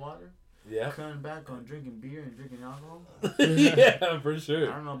a lot of water, Yeah. cutting back on drinking beer and drinking alcohol. Yeah, for I sure.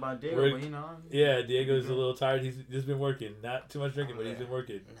 don't know about Diego, We're- but you know. Yeah, Diego's a little tired. He's just been working. Not too much drinking, but he's been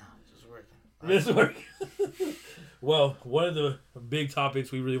working. No, just working. This work. Well, one of the big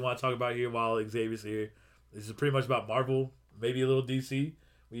topics we really want to talk about here while Xavier's here is pretty much about Marvel, maybe a little DC.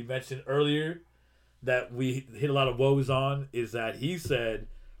 We mentioned earlier that we hit a lot of woes on is that he said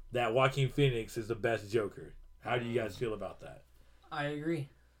that Joaquin Phoenix is the best Joker. How do you guys feel about that? I agree.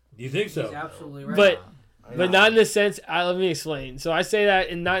 Do you think He's so? absolutely right. But I but know. not in the sense. Let me explain. So I say that,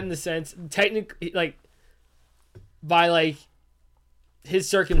 and not in the sense technically, like by like his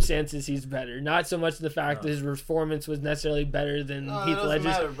circumstances, he's better. Not so much the fact that his performance was necessarily better than No, that Heath doesn't Ledger's.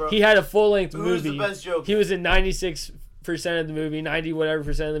 matter, bro. He had a full length Who's movie. the best Joker? He was in 96% of the movie, 90 whatever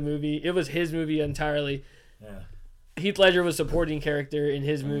percent of the movie. It was his movie entirely. Yeah. Heath Ledger was supporting character in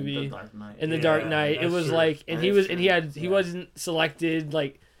his The movie. Dark Knight. In The Yeah, Dark Knight, it that's was true. like, and That he is was, true. and he Yeah. wasn't selected.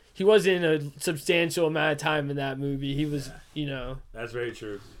 Like he wasn't a substantial amount of time in that movie. He was, you know, That's very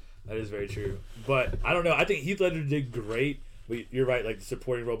true. That is very true. But I don't know. I think Heath Ledger did great. You're right, like the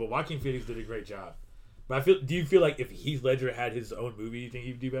supporting role. But Joaquin Phoenix did a great job. But do you feel like if Heath Ledger had his own movie, you think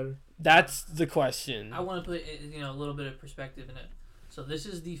he'd do better? that's the question. I want to put a little bit of perspective in it. So this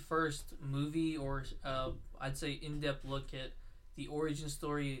is the first movie, or I'd say in-depth look at the origin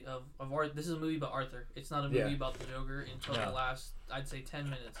story of Arthur. This is a movie about Arthur. It's not a movie Yeah. about the Joker until No. the last, I'd say, 10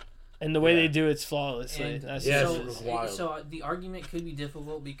 minutes. And the way Yeah. they do it's flawlessly. And That's Yeah, so, it's wild. so the argument could be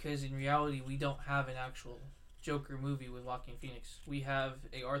difficult because in reality we don't have an actual Joker movie with Joaquin Phoenix. We have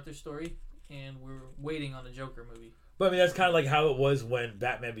a Arthur story, and we're waiting on a Joker movie. But I mean, that's kind of like how it was when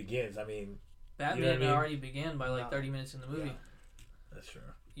Batman Begins. I mean, Batman what I mean? already began by like No. 30 minutes in the movie. Yeah. that's true.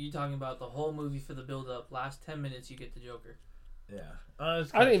 You talking about the whole movie for the build-up? Last 10 minutes, you get the Joker. Yeah.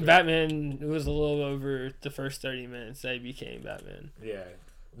 It's I kinda think true. Batman was a little over the first 30 minutes that he became Batman. Yeah,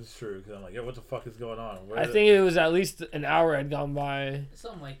 it's true. Because I'm like, yo, what the fuck is going on? Where I the- think it was at least an hour had gone by.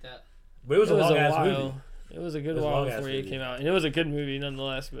 Something like that. But it was a long ass while. movie. It was a good It was a while long-ass before it movie. came out, and it was a good movie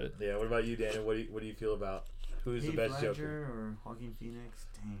nonetheless. But Yeah. What about you, Daniel? What do you feel about who's Heath the best Ledger Joker? or Joaquin Phoenix?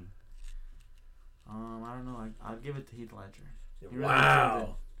 Dang. I don't know. I'd give it to Heath Ledger. He really killed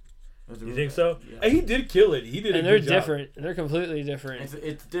Wow. It was a You really- think so? Yeah. Hey, he did kill it. He did. and a they're good job. different, and they're completely different.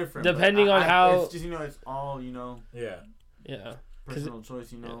 It's different. Depending but on how- it's just it's all Yeah. Yeah, personal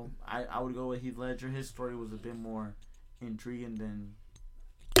choice. I would go with Heath Ledger. His story was a bit more intriguing than.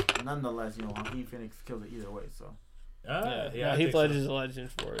 Nonetheless, Joaquin Phoenix killed it either way. So Yeah. yeah. I Heath think so. Ledger's a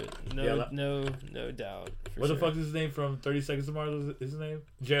legend for it. No, Yeah, no doubt. For What the sure. fuck is his name from 30 Seconds to Mars? Was his name?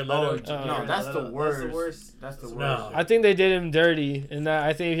 Jared oh, Leto. Oh, no, yeah. that's the worst. That's the worst. That's the worst. No. I think they did him dirty, and that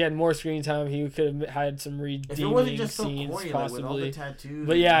I think if he had more screen time, he could have had some If it redeeming wasn't just so scenes, corny, like with all possibly. the tattoos.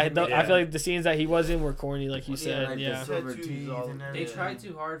 But yeah, and I feel like the scenes that he was in were corny, like you said. like Yeah, the silver Tattoos teeth all- and They everything. tried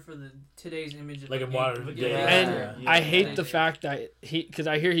too hard for today's image of Like the a game. modern But day. and Yeah. I hate Yeah. the fact that because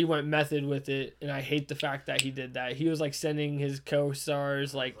I hear he went method with it, and I hate the fact that he did that. He was like sending his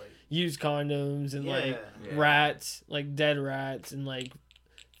co-stars like used condoms and like Yeah. rats, like dead rats, and like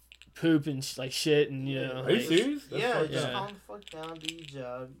poop and like shit, and you know. Are you like- serious? That's Yeah, fucked just up. Yeah. calm the fuck down, do your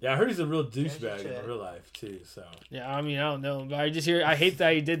job. Yeah, I heard he's a real Cash your douchebag in check. real life too. So Yeah, I mean, I don't know, but I just hear I hate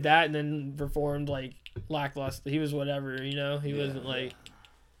that he did that and then performed like lackluster. He was whatever, you know. He wasn't like.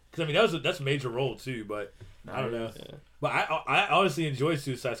 because I mean that's a major role too, but I don't know. Yeah. But I honestly enjoyed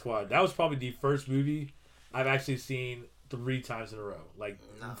Suicide Squad. That was probably the first movie I've actually seen 3 times in a row, like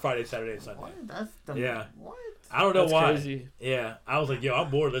Friday, Saturday, and Sunday. What? That's the Yeah. What? I don't know That's why. crazy. Yeah, I was like, yo, I'm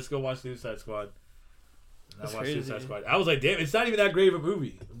bored. Let's go watch Suicide Squad. And That's I watched crazy. Suicide Squad. I was like, damn, it's not even that great of a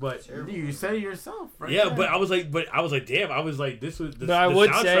movie, but. You said it yourself, right? Yeah, there. but I was like, damn, I was like, this was the, But I the would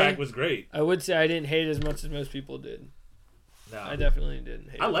soundtrack say- was great. I would say I didn't hate it as much as most people did. No, I definitely didn't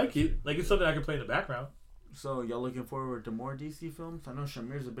hate I it. like it. Like it's something I can play in the background. So y'all looking forward to more DC films? I know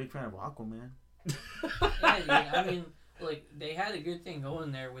Shamir's a big fan of Aquaman. Yeah, I mean, like they had a good thing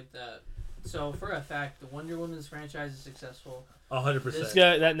going there with that. So for a fact, the Wonder Woman's franchise is successful. 100%. Let's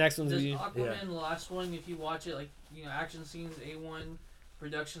go. That next one's This you. Aquaman, the last one, if you watch it, like action scenes, A1,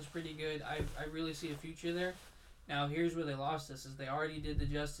 production's pretty good. I really see a future there. Now here's where they lost us: is they already did the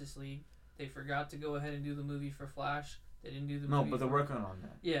Justice League. They forgot to go ahead and do the movie for Flash. They didn't do the No, movie. but they're for- working on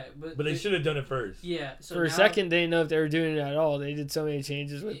that. Yeah, but But they should have done it first. Yeah, so For a now- second, they didn't know if they were doing it at all. They did so many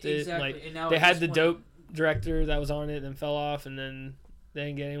changes with it. Exactly. Like and now they at had this the point- dope director that was on it, then fell off, and then they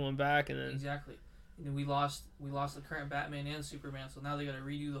didn't get anyone back, and then Exactly. And then we lost the current Batman and Superman, so now they got to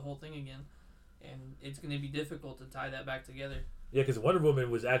redo the whole thing again, and it's going to be difficult to tie that back together. Yeah, because Wonder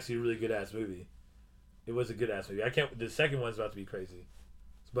Woman was actually a really good ass movie. It was a good ass movie. I can't. The second one's about to be crazy,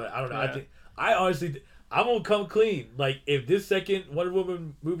 but I don't know. Yeah. I honestly, I'm gonna come clean. Like if this second Wonder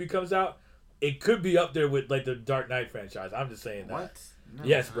Woman movie comes out, it could be up there with like the Dark Knight franchise. I'm just saying that. What? No.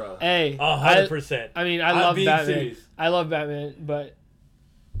 Yes, bro. hey, 100%. I mean, I I'm love being Batman. serious. I love Batman, but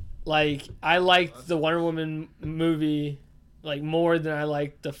like I liked the Wonder Woman movie like more than I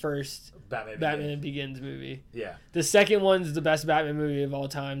liked the first Batman Begins movie. Yeah. The second one's the best Batman movie of all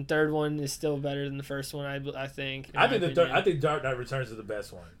time. Third one is still better than the first one. I think. in I my think opinion. I think Dark Knight Returns is the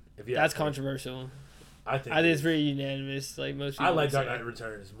best one. If you That's ask me. controversial. I think. I think it it's is. pretty unanimous. Like most people. I like would Dark say. Knight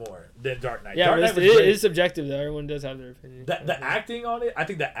Returns more than Dark Knight. Yeah, Dark but Knight was it great. is subjective though. Everyone does have their opinion. The acting on it, I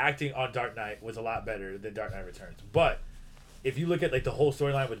think the acting on Dark Knight was a lot better than Dark Knight Returns. But if you look at like the whole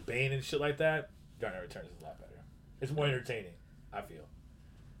storyline with Bane and shit like that, Dark Knight Returns is a lot better. It's more entertaining, I feel.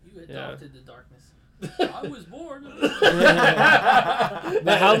 You Yeah. adopted the darkness. I was born.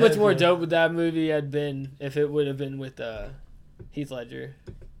 But how much more dope would that movie have been if it would have been with Heath Ledger?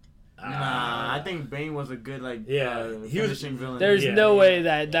 Nah, I think Bane was a good Yeah, he was- finishing villain. There's Yeah. no way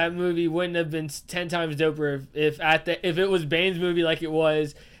that movie wouldn't have been 10 times doper if it was Bane's movie like it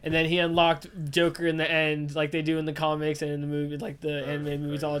was, and then he unlocked Joker in the end like they do in the comics and in the movie, like the animated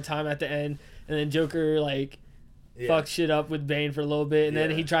movies all the time at the end, and then Joker like fucks shit up with Bane for a little bit, and then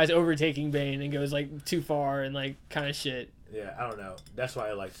Yeah. he tries overtaking Bane and goes like too far and like kind of shit. Yeah, I don't know. That's why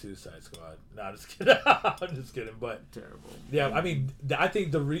I like Suicide Squad. No, I'm just kidding. I'm just kidding. But Terrible. yeah, I mean, I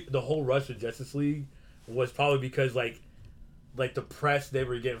think the whole rush of Justice League was probably because like the press they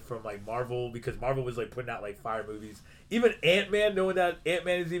were getting from like Marvel, because Marvel was like putting out like fire movies. Even Ant-Man, knowing that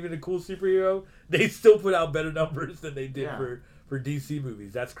Ant-Man is even a cool superhero, they still put out better numbers than they did Yeah. for DC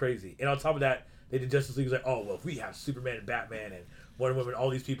movies. That's crazy. And on top of that, they did Justice League was like, oh well, if we have Superman and Batman and Wonder Woman, all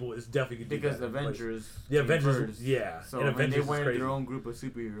these people, it's definitely gonna do Because that. Avengers. The came Avengers, first. yeah. So and I mean, Avengers they is went crazy. their own group of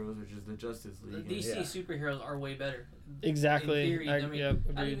superheroes, which is the Justice The League. DC Yeah. superheroes are way better. Exactly. In theory, I mean, yep,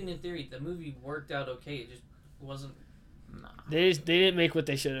 not agreed. even in theory. The movie worked out okay. It just wasn't. Nah. They didn't make what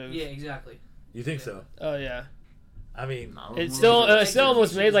they should have. Yeah, exactly. You think so? Oh yeah. I mean, Nah, It those still movies are- still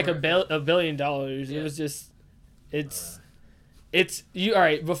almost made like Avengers $1 billion. It Yeah. was just it's you all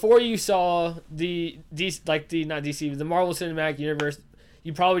right. Before you saw the DC, like the not DC, but the Marvel Cinematic Universe,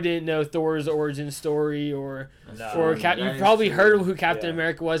 you probably didn't know Thor's origin story or No. or That you is probably true. heard who Captain Yeah.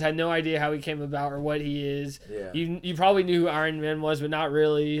 America was, had no idea how he came about or what he is. yeah. You probably knew who Iron Man was, but not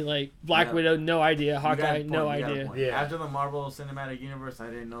really. Like Black Yeah. Widow, no idea. You got Hawkeye, a point, no you got a idea. point. Yeah. After the Marvel Cinematic Universe, I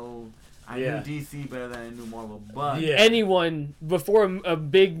didn't know. I Yeah. knew DC better than I knew Marvel, but Yeah. Anyone before a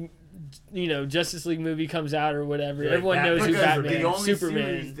big, Justice League movie comes out or whatever, Like everyone knows who because Batman, the only series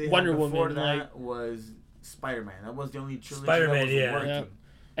Superman, they had Wonder before Woman, that like. was Spider-Man. That was the only trilogy Spider-Man, that was yeah. working. Yeah.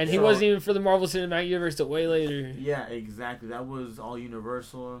 And he So- wasn't even for the Marvel Cinematic Universe till way later. Yeah, exactly. That was all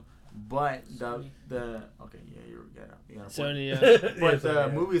Universal, but the okay, yeah, you got a point. Sony, yeah. But Yeah, the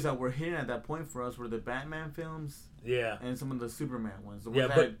yeah. movies that were hitting at that point for us were the Batman films Yeah. and some of the Superman ones. The Yeah,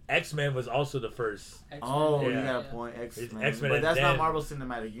 ones but that, X-Men was also the first. X-Men. oh, you Yeah. got a point. X-Men, X-Men but and that's then- not Marvel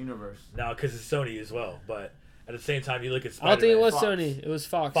Cinematic Universe. No, because it's Sony as well. But At the same time, you look at I Spider-Man. don't think it was Fox. Sony. It was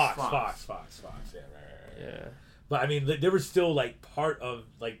Fox. Fox. Yeah, right. Yeah. But I mean, they were still like part of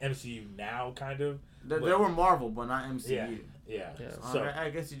like MCU now, kind of. There were Marvel, but not MCU. Yeah. Yeah. So I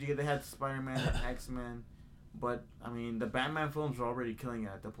guess they had Spider-Man and X-Men, but I mean the Batman films were already killing it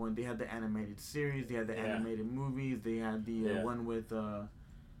at the point. They had the animated series, they had the animated movies, they had the one with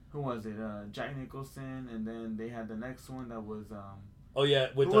who was it? Jack Nicholson, and then they had the next one that was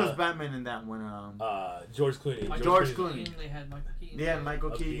with who was Batman in that one? George Clooney. George Clooney. They had Michael Keaton. They had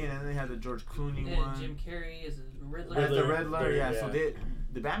Michael Okay. Keegan, and then they had the George Clooney They one. had Jim Carrey as a Riddler. As the Riddler, Riddler, yeah. yeah. So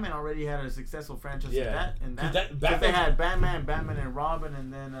the Batman already had a successful franchise Yeah. in that. 'Cause Because Batman- they had Batman and Robin,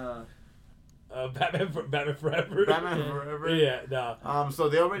 and then Batman Forever. Batman Forever. Yeah, no. So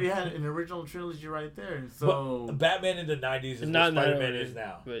they already had an original trilogy right there. So But Batman in the 90s is Not what Spider-Man already, is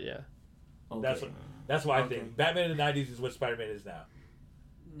now. But yeah. okay. That's what I Okay. think. Batman in the 90s is what Spider-Man is now.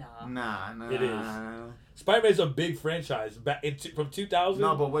 Nah. It is. Spider-Man is a big franchise. From 2000.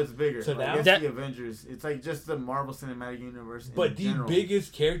 No, but what's bigger? So Like, now- it's That- the Avengers. It's like just the Marvel Cinematic Universe. But in the general.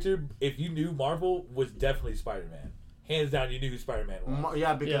 biggest character, if you knew Marvel, was definitely Spider-Man. Hands down, you knew who Spider-Man was.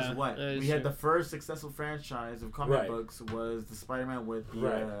 Yeah, because Yeah, what? that is We had true. the first successful franchise of comic Right. books was the Spider-Man with the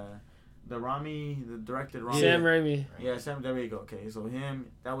Right. the directed Rami. Sam Raimi. Yeah, Sam. There we go. Okay, so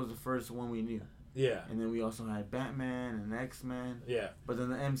him. That was the first one we knew. Yeah. And then we also had Batman and X-Men. Yeah. But then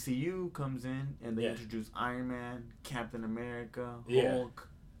the MCU comes in and they Yeah. introduce Iron Man, Captain America, Yeah. Hulk.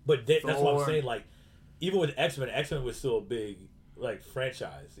 But that's what I'm Thor. saying. Like, even with X-Men was still a big, like,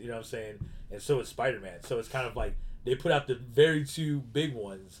 franchise. You know what I'm saying? And so is Spider-Man. So it's kind of like they put out the very two big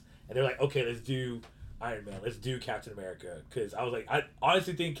ones, and they're like, okay, let's do Iron Man, let's do Captain America. Because I was like, I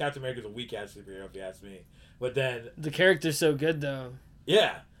honestly think Captain America's a weak ass superhero if you ask me. But then, The character's so good though.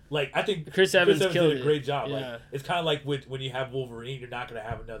 yeah. Like, I think Chris Evans killed did a it. great job. Yeah. Like, it's kind of like when you have Wolverine, you're not going to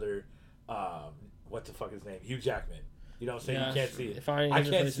have another, what the fuck is his name? Hugh Jackman. You know what I'm saying? Yeah. You can't see it. Finding I his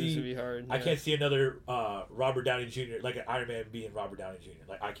can't replacements see- would be hard. I yeah. can't see another Robert Downey Jr. like an Iron Man being Robert Downey Jr.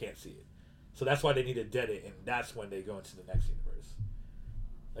 Like, I can't see it. So that's why they need to dead it, and that's when they go into the next universe,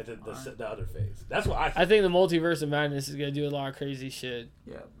 like the other phase. That's what I think. I think the multiverse of madness is gonna do a lot of crazy shit.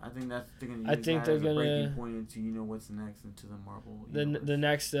 Yeah, I think that's they're gonna use I think that they're as a gonna- breaking point into what's next into the Marvel. The universe.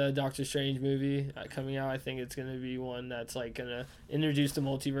 next Doctor Strange movie coming out, I think it's gonna be one that's like gonna introduce the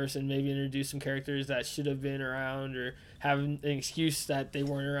multiverse and maybe introduce some characters that should have been around or have an excuse that they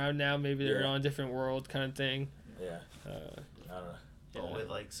weren't around now. Maybe they're Yeah. on a different world kind of thing. Yeah, Uh, I don't know. But Yeah. with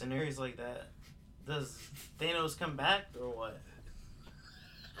like scenarios like that, does Thanos come back or what?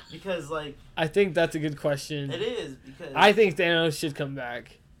 Because like I think that's a good question. it is because I think Thanos should come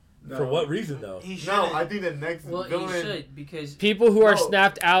back. For what reason though? he should. No, I think the next Well, villain. you should because People who are No.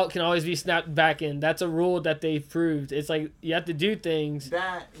 snapped out can always be snapped back in. That's a rule that they've proved. It's like you have to do things.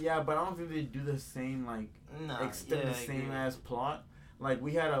 That but I don't think they do the same extend the same as plot. Like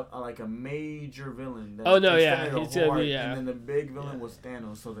we had a major villain. That Oh, no, yeah, extended a it's gonna whole be, arc, yeah. And then the big villain was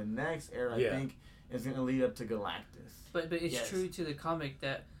Thanos. So the next era, Yeah. I think, is gonna lead up to Galactus. But it's Yes. true to the comic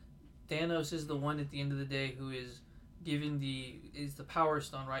that Thanos is the one at the end of the day who is given the Power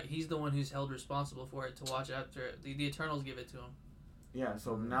Stone, right? He's the one who's held responsible for it to watch after it. The Eternals give it to him. Yeah.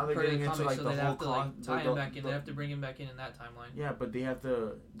 So now they're Per the getting into comic, like so the they'd whole have to like tie him back in. They have to bring him back in that timeline. Yeah, but they have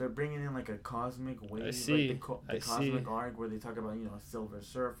to. They're bringing in like a cosmic wave, I see. like the I cosmic see. arc where they talk about Silver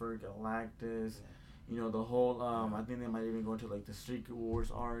Surfer, Galactus, the whole. I think they might even go into like the Secret Wars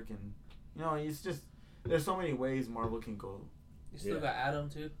arc, and it's just there's so many ways Marvel can go. You still Yeah. got Adam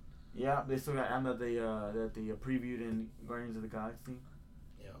too. Yeah, they still got Am that they previewed in Guardians of the Galaxy.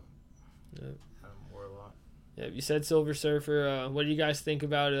 Warlock. Yeah, you said Silver Surfer. What do you guys think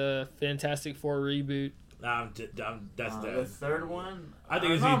about a Fantastic Four reboot? That's dead. The third one, I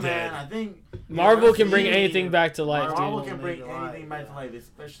think it's don't know, he's man. dead. I think Marvel can see, bring anything back to life, Marvel dude. can bring Make it alive, anything back to yeah. life,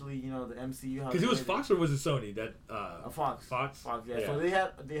 especially the MCU. how Because they it was did Fox or was it Sony? That Fox. Fox. Yeah. Yeah. So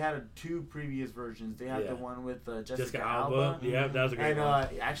they had two previous versions. They had Yeah. the one with Jessica Jessica Alba. Alba. Yeah, that was a great And one.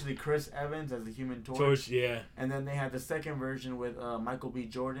 actually Chris Evans as the Human Torch. Torch, yeah. And then they had the second version with Michael B.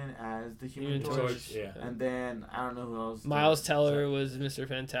 Jordan as the Human Human Torch. Torch, yeah. And then I don't know who else. Miles Teller was Mr.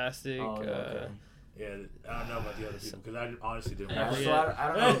 Fantastic. Oh, okay. Yeah, I don't know about the other people because I honestly didn't Yeah, watch So it. I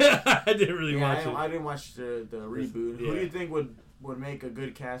don't know. I didn't really Yeah, watch I it. didn't watch the reboot. Who Yeah. do you think would make a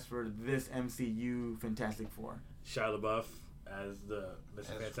good cast for this MCU Fantastic Four? Shia LaBeouf as the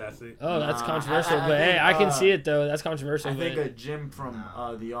Mr. Fantastic. Oh, that's Nah, controversial, I but hey, think, I can see it though. That's controversial. I think but Jim from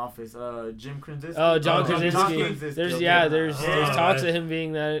The Office, Jim Krasinski. oh, John Oh, Krasinski. There's there's Oh, talks man. of him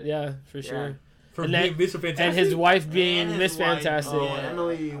being that. Yeah, for sure. For And being that- Mr. Fantastic. And his wife being And his Miss wife, Fantastic. Oh,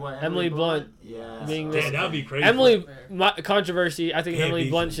 Emily Emily Blunt Yeah. being Damn, that would be crazy. Emily controversy. I think Can't Emily be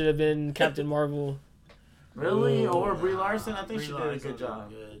Blunt so. should have been Captain Marvel. Really? Ooh. Or Brie Larson? I think Brie she did a Larson good job.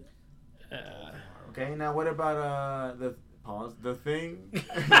 Good. Okay, now what about the Thing?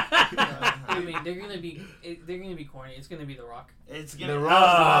 I mean, they're gonna be corny. It's gonna be The Rock. It's gonna. The be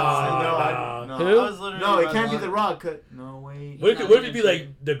Rock. No, Who? I was literally no, it about can't to be The say- Rock. No, wait. What if it be like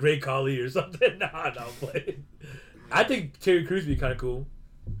the Great Khali or something? Nah, I'm playing. I think Terry Crews would be kind of cool.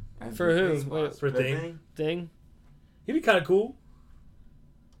 For who? Wait, For The Thing. Thing? He'd be kind of cool.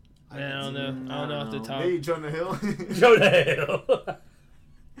 Man, I don't know. I don't know off the top. Maybe Jonah Hill. Jonah Hill.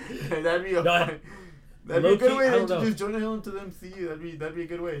 That'd be a No, fun. That'd be a good low-key, way I to don't know. introduce Jonah Hill into the MCU. That'd be a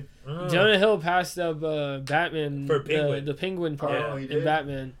good way. Jonah Hill passed up Batman For Penguin. the Penguin part Oh, he in did?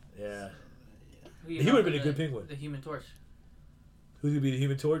 Batman. Yeah. Who you He got would've for been a good Penguin. The Human Torch. Who's gonna be the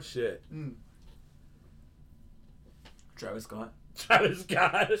Human Torch? Shit. Travis Scott. Travis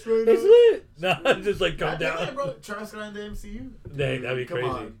Scott. It's Straight lit. No, just like come Goddamn, down. bro. Travis Scott in the MCU. Dang, that'd be Come crazy.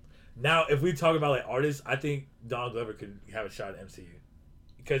 on. Now, if we talk about like artists, I think Donald Glover could have a shot at MCU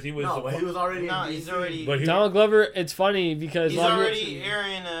because he was. No, but he was already. Nah, in he's DC. already. But he, Donald Glover, it's funny because He's a lot of already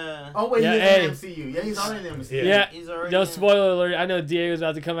airing. Oh wait, Yeah, he's hey. in the MCU. Yeah, he's already in the MCU. yeah, He's already. no in- spoiler alert. I know Diego's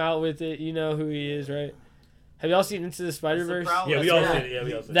about to come out with it. You know who he is, right? Have y'all seen Into the Spider Verse? Prowler. yeah, we all Yeah. seen it. Yeah,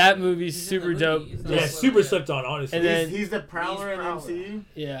 we all seen That it. movie's He's in the super movie. dope. He's not Yeah, a super Glover, slept on, honestly. And then- He's the Prowler He's in the Prowler. MCU.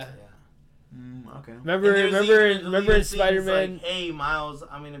 Yeah. Yeah. Okay. Remember, And there's remember, even remember in deleted scenes Spider Man. Like, hey, Miles,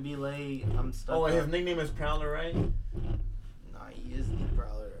 I'm gonna be late. I'm stuck. Oh, his up." nickname is Prowler, right? Nah, he is the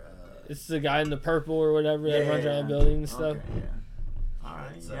Prowler. It's the guy in the purple or whatever that runs around Yeah. building and stuff. Okay, yeah. All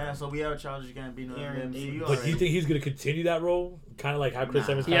right. It's, Yeah. So we have Childish Gambino in Aaron the MCU. Davis. But do you think he's gonna continue that role? Kind of like how Chris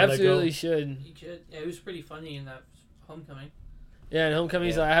Nah. Evans He kind of let go. absolutely should. He could. Yeah, it was pretty funny in that Homecoming. Yeah, and Homecoming,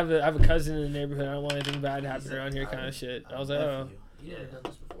 he's Yeah. like, I have a cousin in the neighborhood. I don't want anything bad to happen around here, kind of shit. I was like, oh. You never done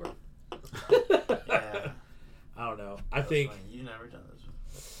this before. Yeah. I don't know. I That's think. funny. You've never done this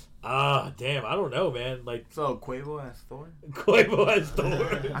before. Damn. I don't know, man. Like So Quavo as Thor. Quavo as Thor.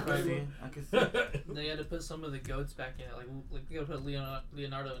 I can see. I can see. They had to put some of the goats back in it. Like they gotta put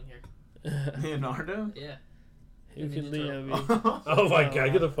Leonardo in here. Leonardo. Yeah. Who can Leo be? Oh my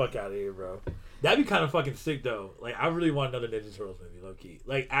god, get the fuck out of here, bro. That'd be kind of fucking sick though. Like I really want another Ninja Turtles movie, low key.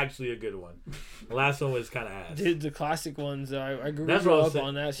 Like actually a good one. The last one was kind of ass. Dude, the classic ones, though. I grew That's what I'm up saying.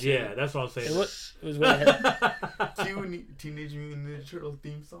 on that shit. Yeah, that's what I'm saying. It was way ahead. Teenage Mutant Ninja Turtle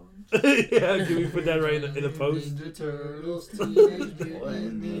theme song. Yeah, can we put that right in the post? Ninja Turtles, Teenage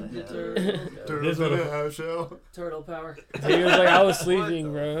Mutant Ninja Turtles. Turtles one- in a half shell. Turtle power. He was like, I was What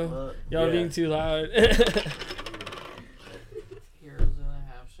sleeping, the bro. fuck? Y'all Yeah. being too loud. Heroes in a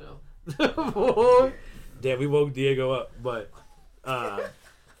half shell. Boy. Damn, we woke Diego up, but Fuck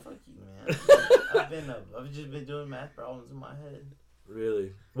you, man. I've been up. I've just been doing math problems in my head.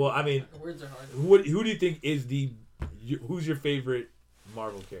 really. Well, I mean, Words are hard. who do you think is who's your favorite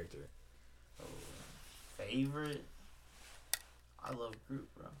Marvel character? Favorite? I love Groot,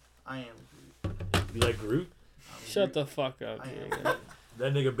 bro. I am Groot. You like Groot? I'm Shut Groot. the fuck up, I am Diego. Groot.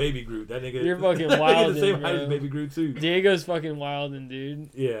 That nigga Baby Groot. That nigga. You're fucking that nigga wildin', the same height bro. as Baby Groot too. Diego's fucking wildin', dude.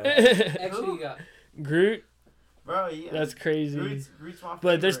 Yeah. Actually, you got Groot, Bro, yeah. that's crazy. Groot's my favorite.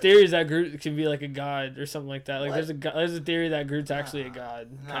 But there's theories that Groot can be like a god or something like that. Like What? there's a theory that Groot's actually a Nah. god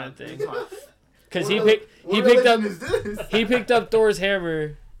Nah, kind of thing. Groot's my- Because What he reli- picked what he picked up religion is this? he picked up Thor's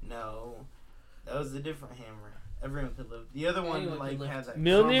hammer. No. That was a different hammer. Everyone could live. The other one, Anyone like, could lift. had that.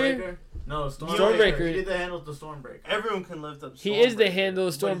 Mjolnir? Stormbreaker? No, Stormbreaker. He did the handle with the Stormbreaker. Everyone can lift up. He is the Stormbreaker, handle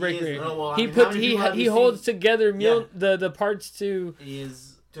of but he is Stormbreaker. the- Oh, well, I He mean, put how many people have he you holds seen together Yeah. the parts to He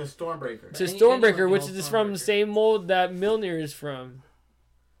is. to Stormbreaker. to Any- Stormbreaker, anyone which can is hold from the Stormbreaker. same mold that Mjolnir is from.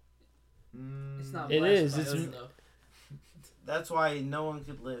 it's not. It blessed is, by it's- Odin, though. That's why no one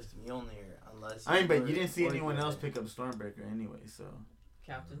could lift Mjolnir unless. I mean, but were you didn't see anyone working else with pick up Stormbreaker anyway, so.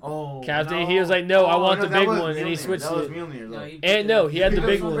 Captain. Oh. Captain, no. he was like, no, I want no, the that big was one, and he Mjolnir. switched That was it. Mjolnir. No, look. he And no, he had picked the up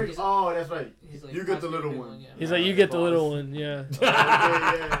big Stormbreaker? one. Oh, that's right. He's like, You get the "Pass me little big one." yeah. He's like, you get the Boss. little one, yeah.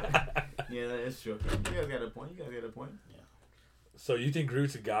 Yeah. Yeah, that is true. You guys got a point. You guys got a point. So you think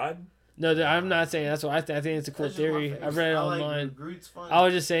Groot's a god? No, I'm not saying that's what I think. I think it's a cool That's just my theory. favorite. I've read it I like online. Groot. Groot's fun. I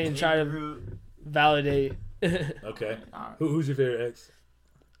was just saying, Big try to Groot. validate. Okay. All right. Who's your favorite X?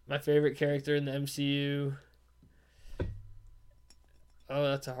 My favorite character in the MCU. Oh,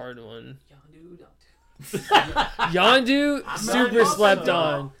 that's a hard one. Yondu, Doctor. Yondu, I'm super not slept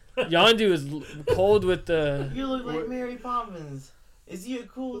talking on. Yondu is cold with the. You look like What? Mary Poppins. Is he a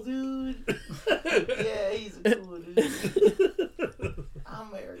cool dude? Yeah, he's a cool dude.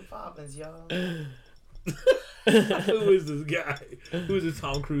 I'm Mary Poppins, y'all. Who is this guy? Who is this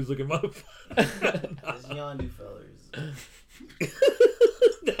Tom Cruise looking motherfucker? It's Yondu fellers.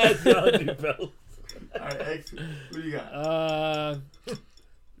 That's not new fellas. All right, X. What do you got?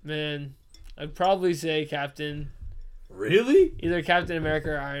 Man, I'd probably say Captain. Really? Either Captain America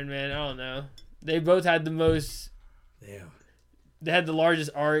or Iron Man. I don't know. They both had the most. Damn. They had the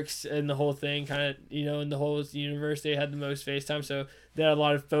largest arcs in the whole thing, kind of, in the whole universe. They had the most face time, so they had a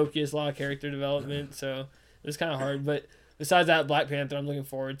lot of focus, a lot of character development. So it was kind of hard. But besides that, Black Panther, I'm looking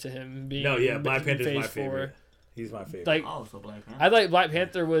forward to him being. Black Panther's Phase my 4. favorite. He's my favorite. Like, Oh, so Black Panther. I like Black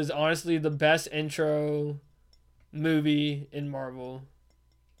Panther was honestly the best intro movie in Marvel.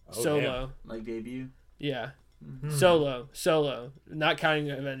 Oh, Solo. Like debut. Yeah. Mm-hmm. Solo. Not counting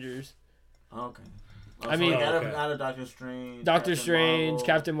Avengers. Okay. I mean, out of Doctor Strange. Doctor Captain Strange, Marvel.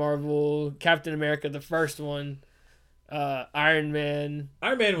 Captain Marvel, Captain America, the first one, Iron Man.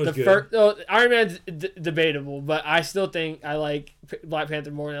 Iron Man was The good. Iron Man's debatable, but I still think I like Black Panther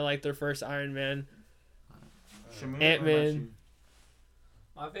more than I like their first Iron Man. Shamir, what Ant-Man. about you?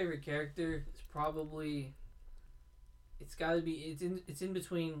 My favorite character is probably. It's got to be. It's in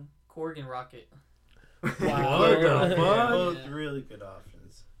between Korg and Rocket. What the They're fuck? both Yeah. really good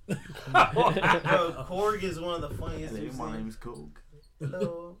options. Bro, Korg is one of the funniest Hello, dudes. my name's Coke.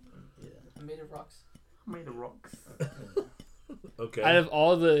 Hello. Yeah. I'm made of rocks. I made the rocks. Okay. Out of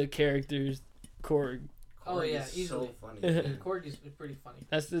all the characters, Korg. Oh, Korg yeah, is easily. so funny. Yeah, Korg is pretty funny.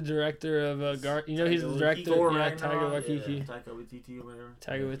 That's the director of he's the Taika director. Thor Yeah, Taika Ragnarok, Waititi. Taika Waititi or whatever.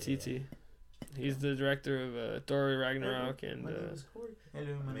 Taika Waititi. He's the director of Thor Ragnarok, and My name is Korg.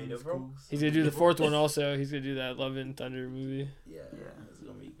 Hello, my Made name is of Coke. rocks. he's gonna do the fourth one also. He's gonna do that Love and Thunder movie. Yeah, Yeah. it's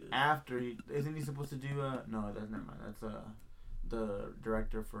gonna be good. After isn't he supposed to do no, that's never mind. That's the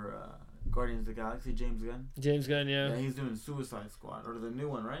director for Guardians of the Galaxy, James Gunn. James Gunn, yeah. He's doing Suicide Squad or the new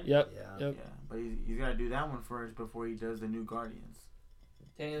one, right? Yep. Yeah. Yep. Yeah, but he's got to do that one first before he does the new Guardians.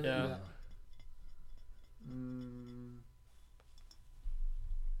 Daniel, Yeah.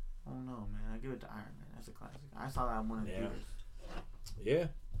 Oh no, man! I give it to Iron Man. That's a classic. I saw that one in Yeah. theaters. Yeah.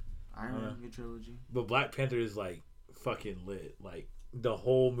 Iron Man, good trilogy. But Black Panther is like fucking lit. Like the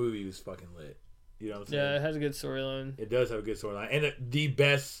whole movie was fucking lit. You know what I'm saying? Yeah, it has a good storyline. It does have a good storyline and the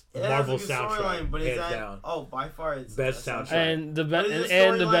best It has Marvel a good soundtrack, storyline, but hands is that, down. oh, by far it's Best the soundtrack. And the But best is the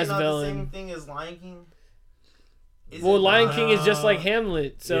and the storyline best not the same villain. thing as Lion King? Is Well, it Lion not? King is just like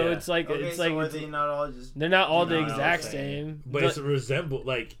Hamlet, so Yeah. it's like Okay, it's so like are it's- they not all just? they're not all No, the no, exact okay. same. But it's resemble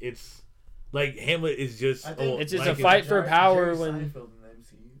like it's like Hamlet is just I think it's just Lion a King- fight for power Jerry when Seinfeld in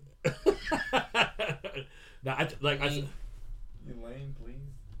the MCU. no, I Lane. Elaine, please.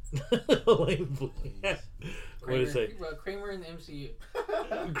 Lane, please. What did it say? Kramer in the MCU.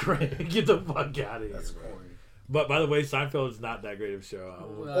 Craig, get the fuck out of here. That's bro. corny. But by the way, Seinfeld is not that great of a show.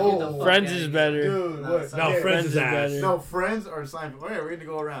 Well, get the fuck Friends outta is here. better. Dude, No, what? it's No, Okay, Friends is is ass. better. No, Friends or Seinfeld? Wait, we're gonna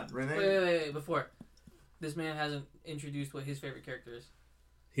go around. Renee. Wait, before. This man hasn't introduced what his favorite character is.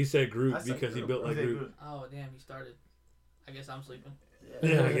 He said I Groot said because he Groot, built bro. like Is it Groot. good? Oh, damn, he started. I guess I'm sleeping.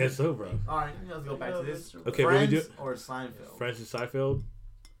 Yeah, I guess so, bro. All right, let's go back to this. Okay, what we Friends do? or Seinfeld? Friends and Seinfeld.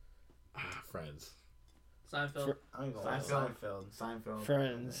 Friends. Seinfeld. I'm going with Seinfeld. Seinfeld. Seinfeld.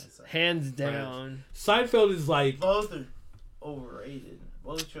 Friends, hands down. Seinfeld is like Both are overrated.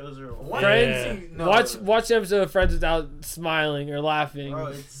 Both shows are What? overrated. Friends. No. Watch an episode of Friends without smiling or laughing. Bro,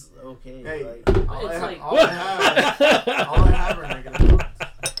 it's okay. Hey, Like, all It's I like- all I have are negative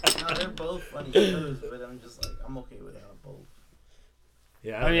thoughts. no, they're both funny shows, but I'm just like, I'm okay with both.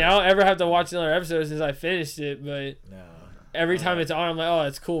 yeah. I mean, I don't ever have to watch another episode since I finished it, but no. every time it's on, I'm like, oh,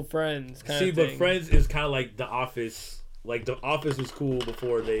 it's cool, Friends. Kind See, of but thing. Friends is kind of like The Office. Like The Office was cool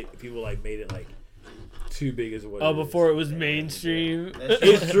before people like made it like too big as what. Oh, it is. before it was mainstream. That shit-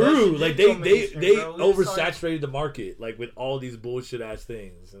 It's true. that shit Like did go they mainstream, bro. We was talking- oversaturated the market like with all these bullshit ass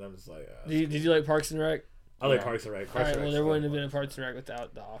things, and I'm just like, Did you like Parks and Rec? I like Yeah. Parks and Rec. All Parks right, and well, Rec's there fun. wouldn't have been a Parks and Rec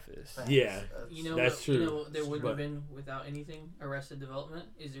without The Office. Yeah. You know That's what, true. You know what there wouldn't But- have been without anything? Arrested Development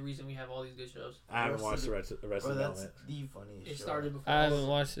is the reason we have all these good shows. I haven't watched the rest of Bro, the that's Development. the funniest It show. started before. I haven't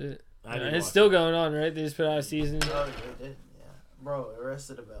watched it. I didn't And it's watch still it. going on, right? They just put out a season. Oh, they did? Yeah. Bro,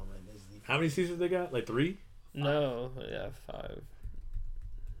 Arrested Development is the How many seasons they got? Like 3? No, yeah, 5.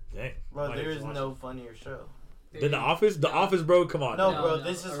 Dang. Bro, Might there have is to watch no funnier show. Then The Office? The Office, bro, come on. No, man. bro,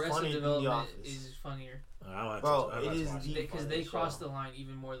 this is Arrested funnier than The Development Office. is funnier I don't have to- Bro, I don't it have to is watch the because they funniest cross show. the line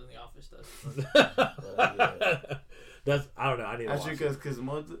even more than The Office does. That's I don't know. I need to Actually, watch it. because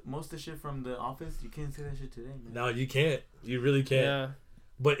most of the shit from The Office, you can't say that shit today, man. No, you can't. You really can't. Yeah.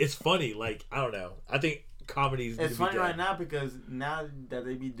 But it's funny. Like I don't know. I think comedies. It's funny right now because now that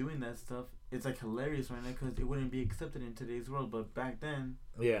they be doing that stuff, it's like hilarious right now because it wouldn't be accepted in today's world. But back then,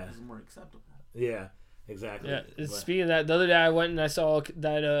 Yeah. it's more acceptable. Yeah. Exactly. Yeah. But- Speaking of that, the other day I went and I saw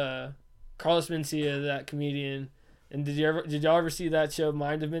that Carlos Mencia, that comedian, And did y'all ever see that show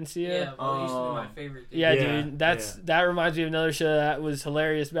Mind of Mencia? Yeah, well, it used to be my favorite thing. Yeah, Yeah, dude, that reminds me of another show that was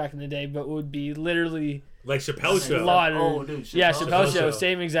hilarious back in the day, but would be literally Like Chappelle's show. slaughtered. Oh, dude, Yeah, Chappelle's Chappelle's show, Show.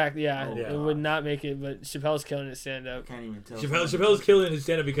 same exact. Yeah, Oh, it yeah. would not make it, but Chappelle's killing it stand up. Can't even tell. Chappelle's killing his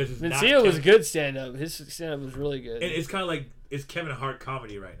stand-up because it's not Mencia was Kevin- good stand up. His stand up was really good. And it's kind of like it's Kevin Hart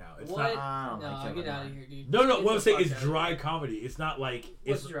comedy right now. It's What? not. I don't No, like Kevin get out Hart. of here, dude. No, Get what I'm the saying fuck is out of here. dry comedy. It's not like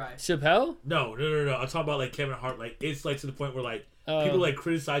What's it's dry? Chappelle? no. I'm talking about like Kevin Hart. Like it's like to the point where like Oh. people like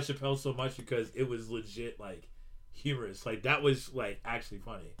criticize Chappelle so much because it was legit like humorous. Like that was like actually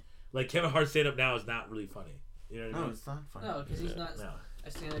funny. Like Kevin Hart's stand up now is not really funny. You know what I No, mean? it's not funny. No, because he's not No.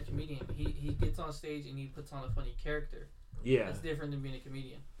 a stand-up comedian. He gets on stage and he puts on a funny character. Yeah. That's different than being a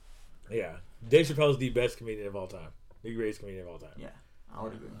comedian. Yeah. Dave Chappelle's the best comedian of all time. The greatest comedian of all time. Yeah, I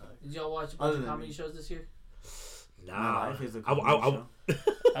would agree. Did y'all watch a bunch Other of than comedy me. shows this year? My Nah. life is a I comedy show.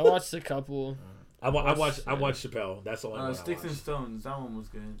 I watched a couple. I watched Chappelle. That's the one. I Sticks and watched. Stones. That one was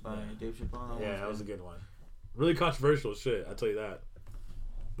good by Dave Chappelle. Yeah, that was a good one. Really controversial shit. I tell you that.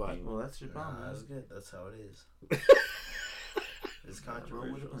 But Well, that's Chappelle, Nah, man. that's good. That's how it is. It's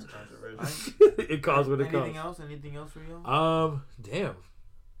controversial. It's controversial. Alright. it costs what it Anything costs. else? Anything else for you? Damn.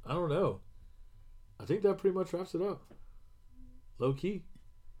 I don't know. I think that pretty much wraps it up. Low key.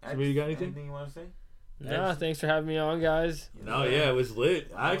 Somebody, you got anything? Anything you want to say? Nah, thanks for having me on, guys. No, yeah, it was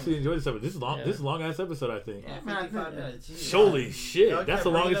lit. I actually enjoyed this episode. This is long. Yeah. This is a long ass episode, I think. Yeah, Yeah, man, I 55 think- minutes. Jeez, Holy y'all shit, kept that's the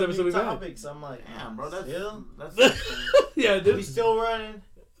bringing longest up episode new we've had. topics. I'm like, Damn, bro, still? that's Yeah, We this. still running?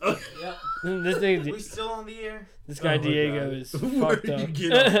 Yep. This thing, We still on the air? this guy Oh my Diego God. is Where fucked did you up.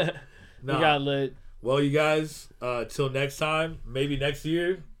 get off? We Nah. got lit. Well, you guys, till next time, maybe next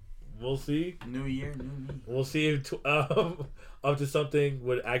year, we'll see. New year, new me. We'll see if up to something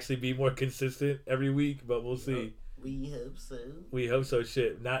would actually be more consistent every week, but we'll see. We hope so. We hope so.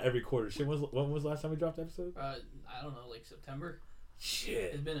 Shit, not every quarter. Shit, when was the last time we dropped an episode? I don't know, like September. It's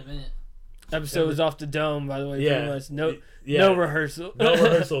Shit. been a minute. Episode was off the dome, by the way. Yeah. Pretty much. No, Yeah. no rehearsal. No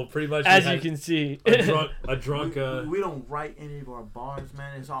rehearsal. Pretty much. As we you had can see. a drunk. We don't write any of our bars,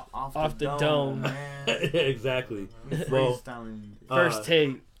 man. It's all off the the dome. man. exactly. We Well, freestyling. First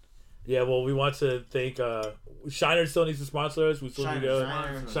take. Yeah, well, we want to thank Shiner still needs to sponsor us. We still need to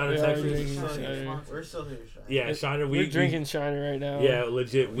Shiner, We are Texas. drinking We're Shiner. We're still here, Shine. Yeah, Shiner. We're drinking Shiner right now. Yeah,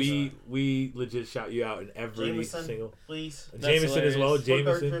 legit. We legit shout you out in every Jameson, single. please. Jameson as well. hilarious. Book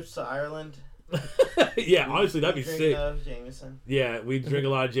our Jameson. trips to Ireland. Yeah, honestly, that'd be Drink sick. enough Jameson. Yeah, we drink a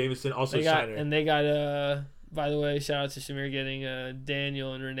lot of Jameson. Also, They got Shiner. and they got by the way, shout out to Shamir getting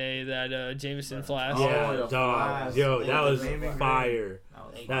Daniel and Renee that Jameson flask. Oh, Yeah, the dog. flask. Yo, Thank that you, was baby. fire.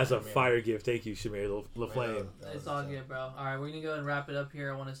 Thank That's you, a man. fire gift. Thank you, Shamir LaFlame. It's all good, bro. All right, we're gonna go and wrap it up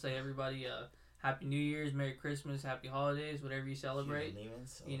here. I want to say everybody, Happy New Year's, Merry Christmas, Happy Holidays, whatever you celebrate.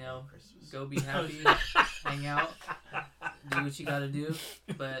 You know, go be happy, hang out, do what you gotta do,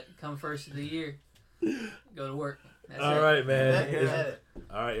 but come first of the year, go to work. That's All it. right, man. Yeah,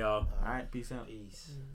 All right, y'all. All right, peace out. Peace.